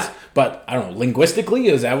valuable he is. But I don't know. Linguistically,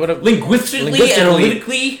 is that what?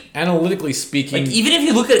 Analytically speaking, like even if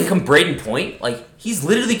you look at Braden Point, like he's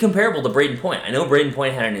literally comparable to Braden Point. I know Braden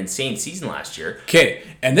Point had an insane season last year. Okay,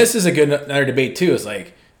 and this is another debate too. Is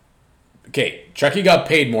like, okay, Chucky got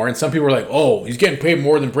paid more, and some people are like, oh, he's getting paid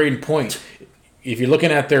more than Braden Point. If you're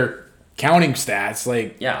looking at their counting stats,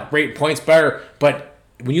 like, Braden Point's better, but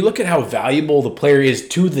when you look at how valuable the player is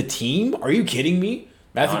to the team, are you kidding me?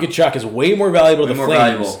 Matthew Tkachuk is way more valuable to the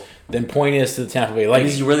Flames than Point is to the Tampa Bay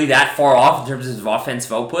Lightning. Is he really that far off in terms of his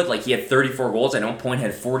offensive output? Like, he had 34 goals. I know Point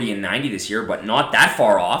had 40 and 90 this year, but not that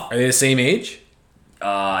far off. Are they the same age?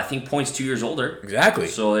 I think Point's 2 years older. Exactly.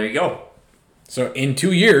 So there you go. So in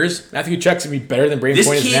 2 years, Matthew Tkachuk's going to be better than Braden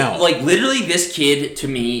Point is now. Like, literally, this kid, to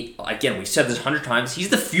me, again, we've said this 100 times, he's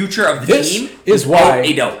the future of the team. This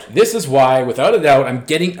is why, without a doubt, I'm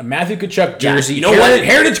getting a Matthew Tkachuk jersey. You know what?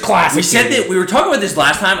 Heritage Classic. We said that we were talking about this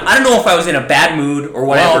last time. I don't know if I was in a bad mood or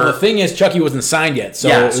whatever. Well, the thing is, Chucky wasn't signed yet. So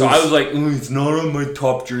I was like, it's not on my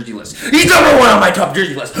top jersey list. He's number one on my top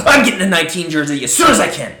jersey list. I'm getting a 19 jersey as soon as I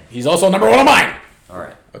can. He's also number one on mine. All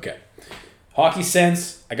right. Okay. Hockey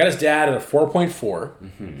Sense, I got his dad at a 4.4.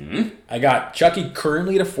 Mm-hmm. I got Chucky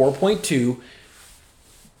currently at a 4.2.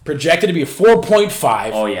 Projected to be a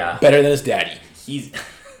 4.5. Oh, yeah. Better than his daddy.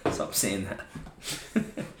 Stop saying that.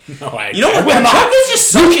 You know what? Chuck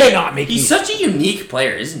is just he's such a unique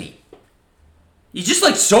player, isn't he? He's just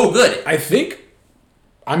like so good. I think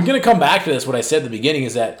I'm going to come back to this. What I said at the beginning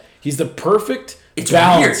is that he's the perfect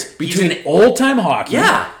balance between old-time hockey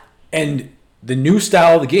and the new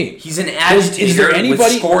style of the game. He's an agitator with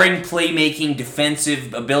scoring, playmaking,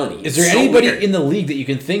 defensive ability. Is there anybody in the league that you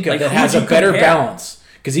can think of that has a better balance?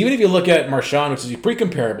 Because even if you look at Marchand, which is pretty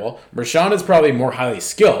comparable, Marchand is probably more highly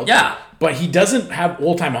skilled. Yeah. But he doesn't have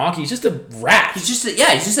old-time hockey. He's just a rat. He's just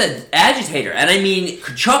an agitator. And I mean,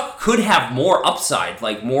 Tkachuk could have more upside,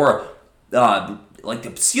 like more... like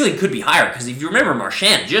the ceiling could be higher because if you remember,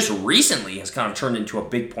 Marchand just recently has kind of turned into a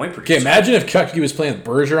big point producer. Okay, imagine if Chucky was playing with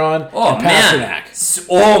Bergeron and Pasternak.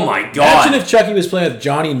 Oh my god! Imagine if Chucky was playing with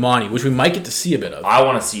Johnny and Monty, which we might get to see a bit of. I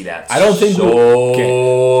want to see that. I don't think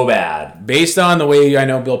bad. Based on the way I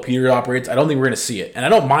know Bill Peters operates, I don't think we're going to see it, and I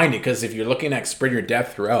don't mind it because if you're looking at spreading your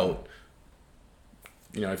depth throughout,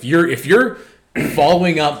 you know, if you're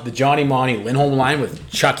following up the Johnny Monty Lindholm line with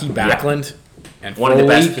Chucky Backlund. And one of the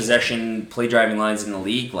best possession play driving lines in the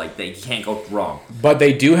league, like they can't go wrong. But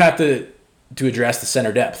they do have to address the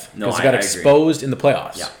center depth because it got exposed in the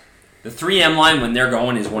playoffs. Yeah, the 3M line when they're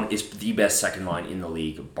going is the best second line in the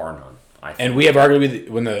league, bar none. I think. And we have arguably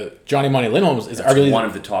when the Johnny Monty Lindholm is arguably one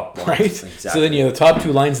of the top lines, right. Exactly. So then you have the top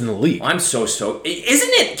two lines in the league. I'm so isn't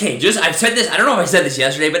it? Okay, I've said this. I don't know if I said this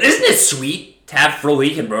yesterday, but isn't it sweet to have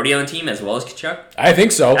Frolik and Brody on the team as well as Tkachuk? I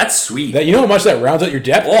think so. That's sweet. You know how much that rounds out your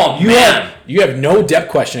depth? Oh, man. You have no depth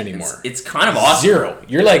question anymore. It's kind of awesome. Zero.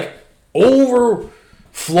 You're like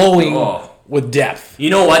overflowing with depth. You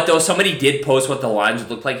know what, though? Somebody did post what the lines would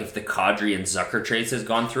look like if the Kadri and Zucker trades has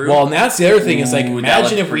gone through. Well, and that's the other thing. It's like,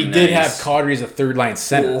 imagine if we did have Kadri as a third-line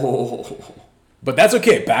center. Oh. But that's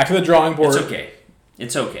okay. Back to the drawing board.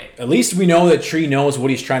 It's okay. At least we know that Tree knows what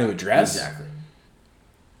he's trying to address. Exactly.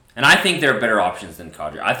 And I think there are better options than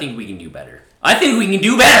Kadri. I think we can do better.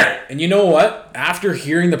 And you know what? After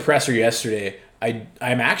hearing the presser yesterday, I'm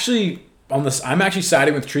actually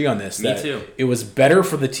siding with Tree on this. Me too. It was better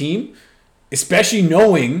for the team, especially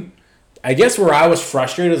knowing. I guess where I was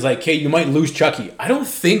frustrated is like, hey, you might lose Chucky. I don't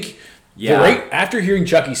think. Yeah. After hearing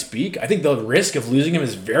Chucky speak, I think the risk of losing him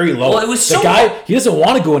is very low. Well, it was he doesn't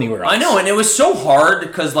want to go anywhere else. I know, and it was so hard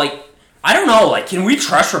because I don't know, can we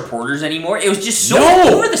trust reporters anymore? It was just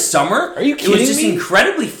so over the summer. Are you kidding me? It was just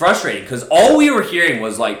incredibly frustrating because all we were hearing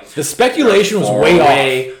was the speculation was way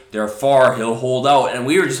off. They're far. He'll hold out, and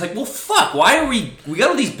we were just like, well, fuck. Why are we got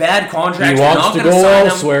all these bad contracts? He wants to go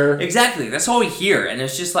elsewhere. Exactly. That's all we hear, and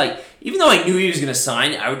it's just even though I knew he was going to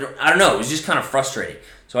sign, I don't know. It was just kind of frustrating.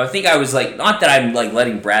 So I think I was not that I'm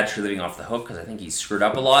letting Brad Treliving off the hook because I think he's screwed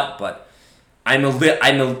up a lot, but I'm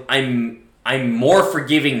I'm more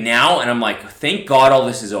forgiving now, and I'm like, thank God all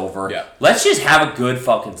this is over. Yeah. Let's just have a good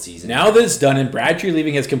fucking season. Now that it's done and Brad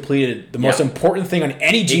Treliving has completed the most important thing on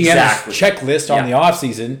any GM's checklist on the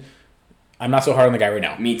offseason, I'm not so hard on the guy right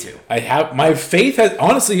now. Me too. I have my faith has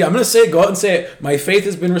honestly. I'm going to say it. Go out and say it. My faith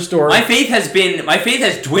has been restored. My faith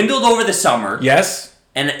has dwindled over the summer. Yes,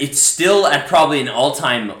 and it's still at probably an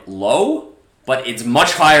all-time low, but it's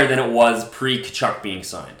much higher than it was pre-Tkachuk being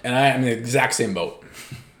signed. And I am in the exact same boat.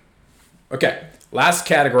 Okay, last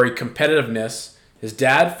category, competitiveness. His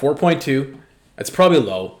dad, 4.2. That's probably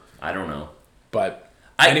low. I don't know. But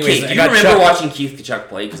anyways, do you remember watching Keith Tkachuk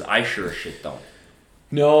play? Because I sure as shit don't.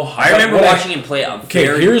 No. I remember watching him play a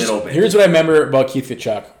very little bit. Here's what I remember about Keith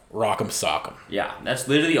Tkachuk. Rock'em sock'em. Yeah, that's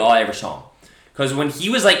literally all I ever saw him. Because when he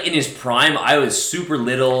was like in his prime, I was super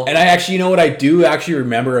little. And I actually, you know what, I do actually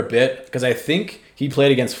remember a bit. Because I think he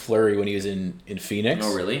played against Fleury when he was in Phoenix.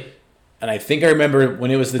 Oh, really? And I think I remember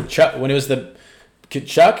when it was the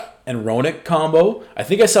Tkachuk and Roenick combo. I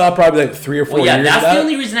think I saw probably like 3 or 4 years. That's the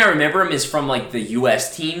only reason I remember him is from like the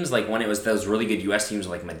U.S. teams, like when it was those really good U.S. teams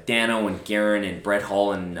like Modano and Guerin and Brett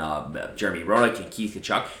Hull and Jeremy Roenick and Keith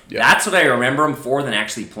Tkachuk. Yeah. That's what I remember him for than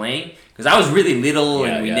actually playing, because I was really little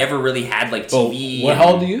and we never really had like TV. Well,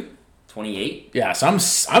 how old are you? 28. Yeah, so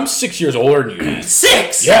I'm 6 years older than you.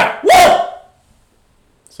 6? Yeah. Whoa!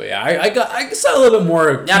 So yeah, I saw a little bit more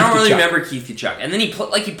of I don't really remember Keith Tkachuk. And then he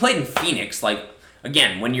played in Phoenix. Like,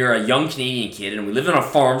 again, when you're a young Canadian kid and we lived on a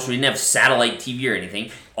farm, so we didn't have satellite TV or anything,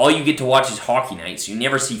 all you get to watch is hockey nights. You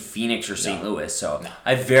never see Phoenix or St. Louis. So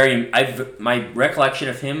my recollection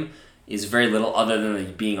of him is very little other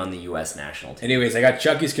than being on the U.S. national team. Anyways, I got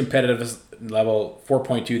Chucky's competitive level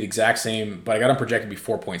 4.2, the exact same, but I got him projected to be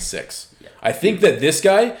 4.6. Yeah. I think that this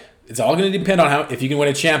guy, it's all going to depend on if you can win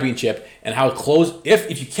a championship and how close.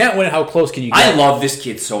 If you can't win it, how close can you get? I love this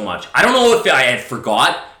kid so much. I don't know if I had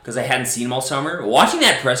forgot because I hadn't seen him all summer. Watching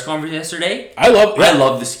that press conference yesterday, I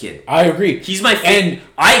love this kid. I agree. He's my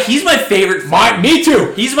he's my favorite. Me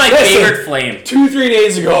too. He's my favorite Flame. 2-3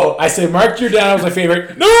 days ago, I said Mark Giordano was my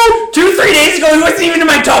favorite. No, 2-3 days ago, he wasn't even in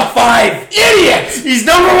my top 5. Idiot! He's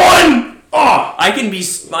number 1. Oh,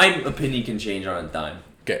 my opinion can change on a dime.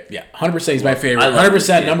 Okay, yeah, 100% he's my favorite.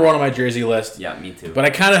 100% number 1 on my jersey list. Yeah, me too. But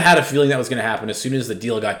I kind of had a feeling that was going to happen as soon as the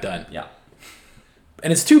deal got done. Yeah.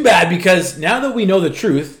 And it's too bad because now that we know the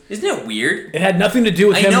truth, isn't it weird? It had nothing to do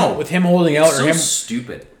with him holding out or him.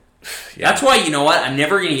 Stupid. Yeah. That's why, you know what? I'm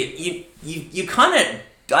never gonna get you. Kind of.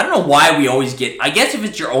 I don't know why we always get. I guess if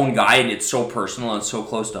it's your own guy and it's so personal and so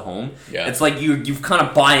close to home, it's like you've kind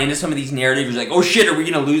of buy into some of these narratives. You're like, oh shit, are we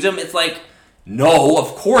gonna lose him? It's like, no,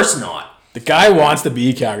 of course not. The guy wants to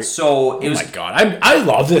be Calgary. So my god, I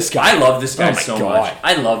love this guy. I love this guy so much.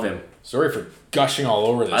 I love him. Sorry for gushing all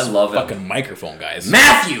over this fucking microphone, guys.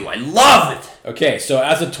 Matthew, I love it. Okay, so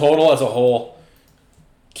as a total, as a whole,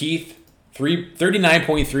 Keith,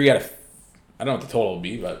 39.3 out of, I don't know what the total will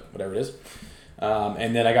be, but whatever it is.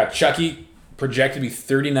 And then I got Chucky, projected to be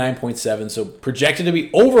 39.7, so projected to be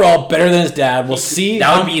overall better than his dad. We'll see.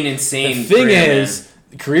 That would be an insane The thing is,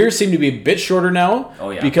 the careers seem to be a bit shorter now. Oh,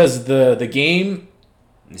 yeah. Because the game...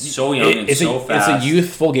 It's so young and so fast. It's a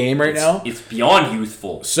youthful game right now. It's beyond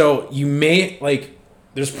youthful. So you may,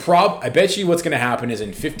 I bet you what's going to happen is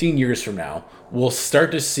in 15 years from now, we'll start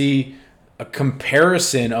to see a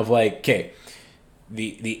comparison of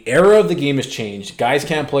the era of the game has changed. Guys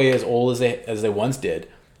can't play as old as they once did.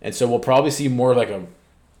 And so we'll probably see more of like a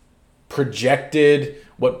projected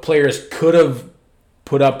what players could have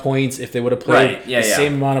put up points if they would have played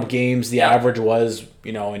same amount of games the average was,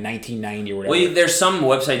 in 1990 or whatever. Well, there's some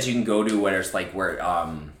websites you can go to where it's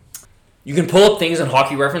you can pull up things on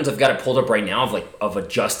Hockey Reference. I've got it pulled up right now of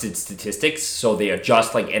adjusted statistics. So they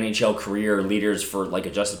adjust NHL career leaders for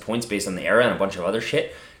adjusted points based on the era and a bunch of other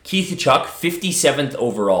shit. Keith Tkachuk, 57th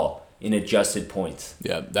overall in adjusted points.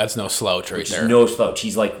 Yeah, that's no slouch right there. No slouch.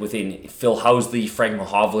 He's within Phil Housley, Frank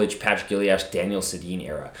Mahovlich, Patrick Elias, Daniel Sedin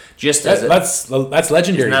era. That's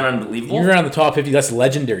legendary. Isn't that unbelievable? You're around the top 50. That's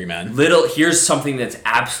legendary, man. Here's something that's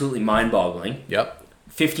absolutely mind-boggling. Yep.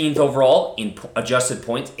 15th overall in adjusted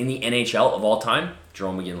points in the NHL of all time,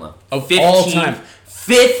 Jerome McGinley. All time.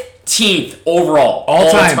 15th overall. All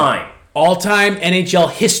time. All-time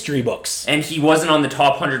NHL history books. And he wasn't on the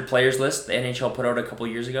top 100 players list the NHL put out a couple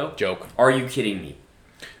years ago? Joke. Are you kidding me?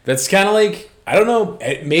 That's kind of I don't know,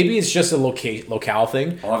 maybe it's just a locale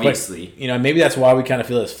thing. Obviously. But, maybe that's why we kind of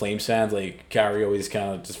feel as Flames fans, Calgary always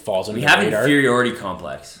kind of just falls under the radar. We have an inferiority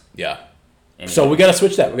complex. Yeah. Anyway. So we got to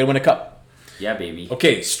switch that. We're going to win a cup. Yeah, baby.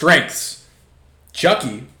 Okay, strengths.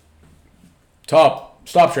 Chucky, stop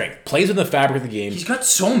strength. Plays in the fabric of the game. He's got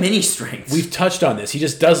so many strengths. We've touched on this. He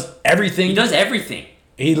just does everything. He does everything.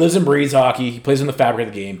 He lives and breathes hockey. He plays in the fabric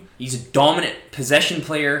of the game. He's a dominant possession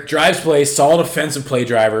player. Drives play, solid offensive play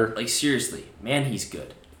driver. Like, seriously, man, he's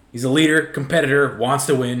good. He's a leader, competitor, wants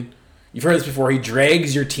to win. You've heard this before. He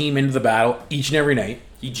drags your team into the battle each and every night.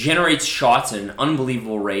 He generates shots at an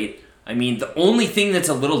unbelievable rate. I mean, the only thing that's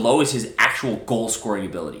a little low is his actual goal-scoring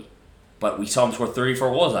ability. But we saw him score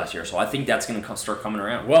 34 goals last year, so I think that's going to start coming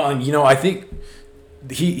around. Well, and I think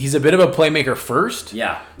he's a bit of a playmaker first.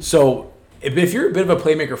 Yeah. So if you're a bit of a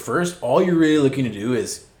playmaker first, all you're really looking to do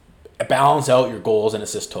is balance out your goals and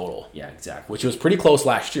assist total. Yeah, exactly. Which was pretty close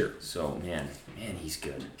last year. So, man, he's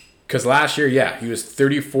good. Because last year, he was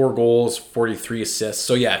 34 goals, 43 assists.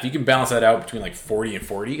 So, if you can balance that out between 40 and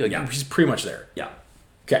 40, he's pretty much there. Yeah.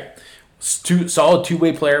 Okay. Solid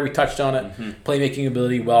two-way player. We touched on it. Playmaking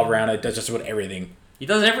ability, well-rounded, does just about everything. He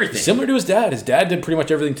does everything. Similar to his dad. His dad did pretty much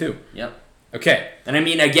everything too. Yep. Okay. And I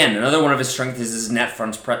mean, again, another one of his strengths is his net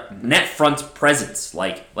front presence.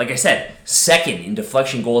 Like I said, second in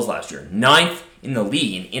deflection goals last year, 9th in the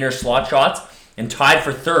league in inner slot shots, and tied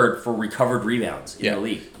for 3rd for recovered rebounds in the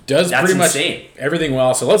league. That's pretty much insane. Everything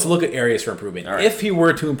well. So let's look at areas for improvement. Right. If he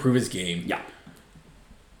were to improve his game,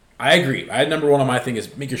 I agree. I had number one on my thing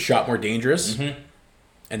is make your shot more dangerous,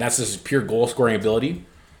 and that's just pure goal scoring ability.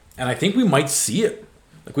 And I think we might see it.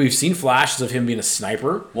 We've seen flashes of him being a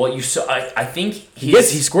sniper. Well, you saw. I think he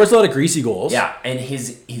scores a lot of greasy goals. Yeah, and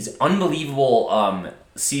his unbelievable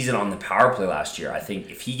season on the power play last year. I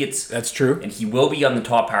think if he gets that's true, and he will be on the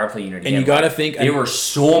top power play unit. And you got to think they were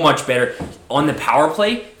so much better on the power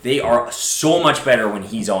play. They are so much better when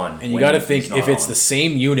he's on. And you got to think if it's the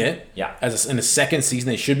same unit, as in the second season,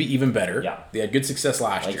 they should be even better. Yeah, they had good success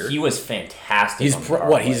last year. He was fantastic.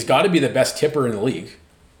 He's got to be the best tipper in the league.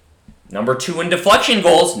 Number 2 in deflection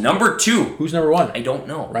goals. Number 2. Who's number 1? I don't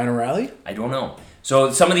know. Ryan O'Reilly? I don't know.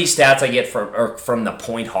 So some of these stats I get from the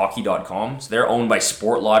pointhockey.com. So they're owned by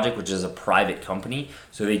Sportlogic, which is a private company.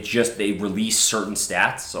 So they release certain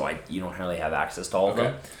stats. So you don't really have access to all of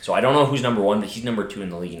them. So I don't know who's number 1, but he's number 2 in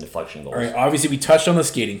the league in deflection goals. All right. Obviously, we touched on the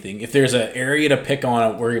skating thing. If there's an area to pick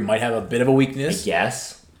on where he might have a bit of a weakness,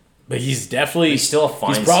 yes. But he's definitely still a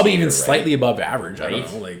fine. He's probably skater, even slightly above average. Right? I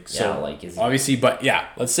don't know. Is he... obviously, but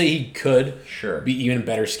let's say he could be even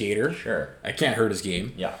better skater. Sure, I can't hurt his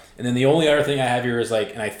game. Yeah. And then the only other thing I have here is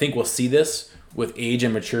and I think we'll see this with age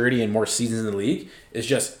and maturity and more seasons in the league is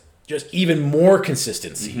just even more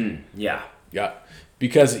consistency. Yeah. Yeah.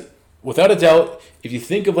 Because without a doubt, if you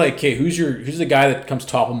think of who's the guy that comes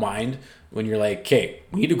top of mind when you're we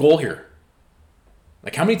need a goal here.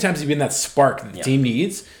 How many times have you been that spark that the team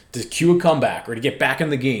needs to cue a comeback or to get back in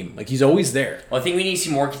the game? He's always there. Well, I think we need to see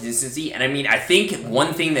more consistency. And I mean, I think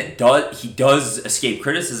one thing that he does escape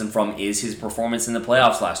criticism from is his performance in the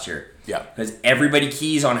playoffs last year. Yeah. Because everybody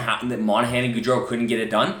keys on how that Monahan and Gaudreau couldn't get it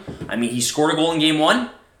done. I mean, he scored a goal in game 1,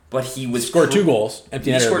 but he scored 2 goals.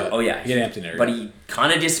 Empty netter. He had an empty netter. But he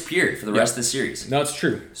kind of disappeared for the rest of the series. No, it's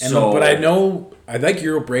true. But I think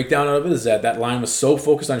your breakdown of it is that line was so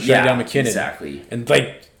focused on shutting down McKinnon. Exactly. And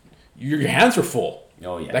your hands were full.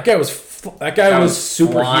 Oh yeah. That guy was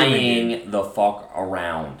superhuman. Flying the fuck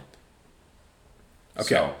around.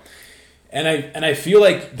 Okay. So. And I feel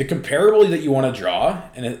the comparability that you want to draw,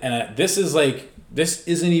 and this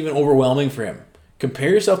isn't even overwhelming for him. Compare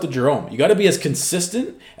yourself to Jerome. You got to be as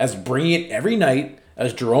consistent as bringing it every night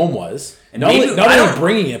as Jerome was. And not only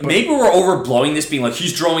bringing it, but maybe we're overblowing this being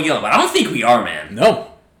he's Jerome again, but I don't think we are, man.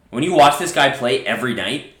 No. When you watch this guy play every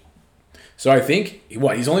night. So I think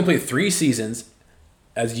he's only played 3 seasons.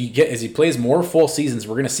 As he plays more full seasons,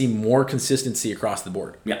 we're going to see more consistency across the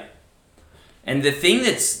board. Yeah. And the thing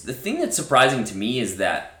that's surprising to me is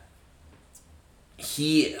that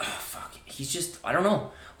he's just, I don't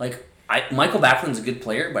know. Michael Backlund's a good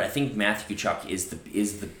player, but I think Matthew Tkachuk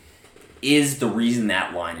is the reason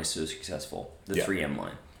that line is so successful. The 3M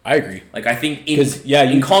line. I agree. I think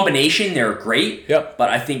in combination they're great. Yep. But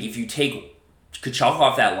I think if you take Tkachuk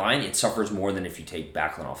off that line, it suffers more than if you take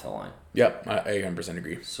Backlund off that line. Yep, I 100%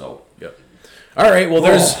 agree. So, yep. All right, well,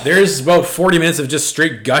 there's about 40 minutes of just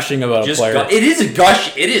straight gushing about a player. It is a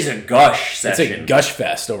gush session. It's a gush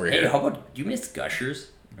fest over here. Hey, how about you missed Gushers?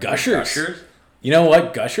 Gushers? You know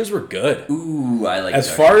what? Gushers were good. Ooh, I like As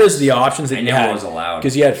Gushers. far as the options that you had. I was allowed.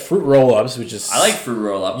 Because you had fruit roll-ups, which is... I like fruit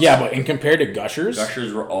roll-ups. Yeah, but compared to Gushers...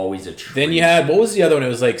 Gushers were always a treat. Then you had... What was the other one? It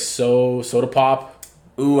was soda pop.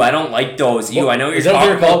 Ooh, I don't like those. Ew, I know what you're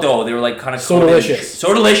talking about, though. They were kind of... So delicious.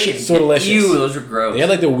 So delicious. Ew, those are gross. They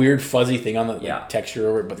had the weird fuzzy thing on the texture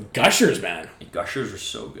over it. But the Gushers, man. The Gushers were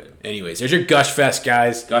so good. Anyways, there's your Gush Fest,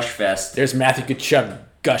 guys. Gush Fest. There's Matthew Tkachuk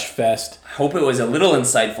Gush Fest. I hope it was a little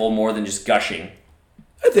insightful more than just gushing.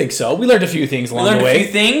 I think so. We learned a few things along the Learned way. a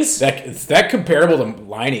few things. That comparable to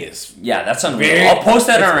Liney is Yeah, that's unreal. I'll post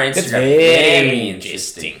that on our Instagram. It's very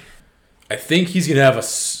interesting. I think he's gonna have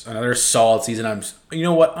another solid season. You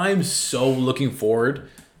know what? I'm so looking forward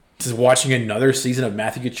to watching another season of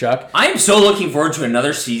Matthew Tkachuk. I am so looking forward to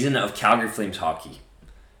another season of Calgary Flames hockey.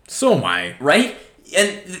 So am I. Right?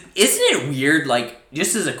 And isn't it weird, like,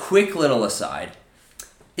 just as a quick little aside,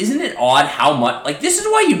 isn't it odd how much, like, this is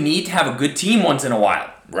why you need to have a good team once in a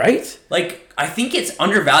while. Right? Like, I think it's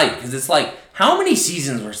undervalued, because it's like, how many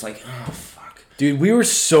seasons where it's like, oh, fuck. Dude, we were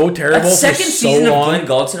so terrible That for second so season long. of Glenn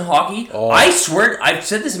Gulletson hockey, I swear, I've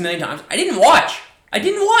said this a million times, I didn't watch.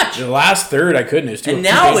 The last third, I couldn't. It was too And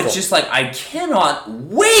now painful. it's just like, I cannot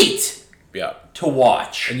wait to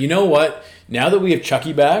watch. And you know what? Now that we have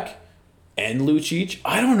Chucky back and Lucic,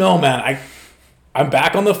 I don't know, man. I'm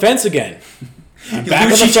back on the fence again. I'm back on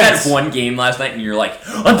the Lucic fence. had one game last night, and you're like,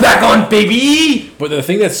 I'm back on, baby! But the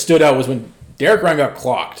thing that stood out was when Derek Ryan got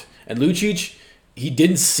clocked. And Lucic, he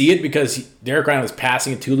didn't see it because Derek Ryan was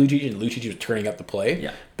passing it to Lucic, and Lucic was turning up the play.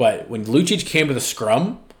 Yeah. But when Lucic came to the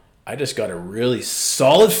scrum, I just got a really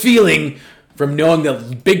solid feeling from knowing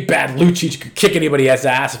that big bad Lucic could kick anybody's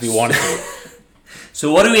ass if he wanted to.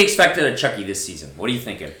 So what do we expect out of Chucky this season? What are you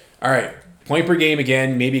thinking? All right, point per game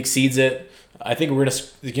again, maybe exceeds it. I think we're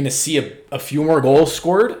going to see a few more goals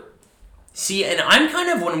scored. See, and I'm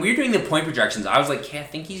kind of, when we were doing the point projections, I was like, okay, I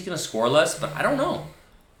think he's going to score less, but I don't know.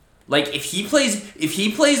 Like, if he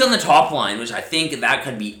plays on the top line, which I think that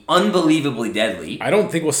could be unbelievably deadly. I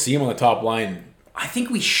don't think we'll see him on the top line. I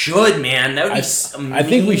think we should, man. That would be amazing. I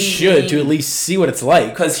think we should to at least see what it's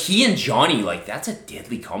like. Because he and Johnny, like, that's a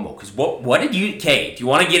deadly combo. Because what did you... Okay, do you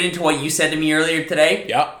want to get into what you said to me earlier today?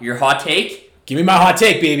 Yeah. Your hot take? Give me my hot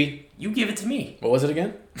take, baby. You give it to me. What was it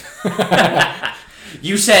again?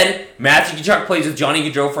 You said Matthew Tkachuk plays with Johnny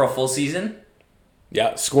Gaudreau for a full season?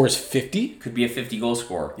 Yeah, scores 50. Could be a 50-goal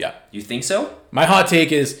scorer. Yeah. You think so? My hot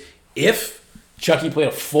take is if Chucky played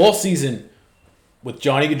a full season with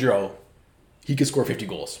Johnny Gaudreau, he could score 50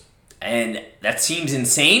 goals. And that seems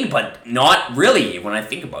insane, but not really when I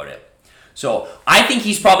think about it. So I think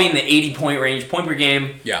he's probably in the 80-point range, point per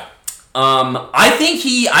game. Yeah. I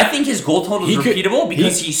think his goal total is repeatable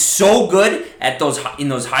because he's so good at those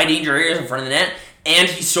high danger areas in front of the net, and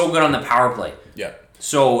he's so good on the power play. Yeah.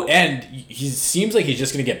 So and he seems like he's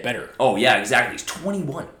just going to get better. Oh yeah, exactly. He's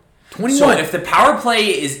 21. 21. So if the power play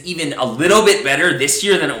is even a little bit better this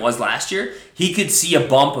year than it was last year, he could see a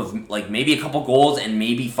bump of like maybe a couple goals and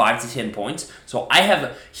maybe 5 to 10 points. So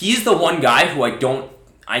he's the one guy who I don't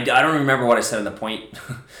remember what I said in the point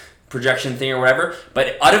projection thing or whatever,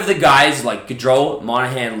 but out of the guys like Gaudreau,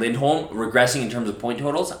 Monahan, Lindholm regressing in terms of point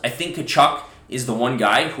totals, I think Tkachuk is the one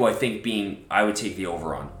guy who I would take the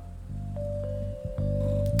over on.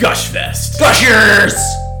 Gushfest. Gushers!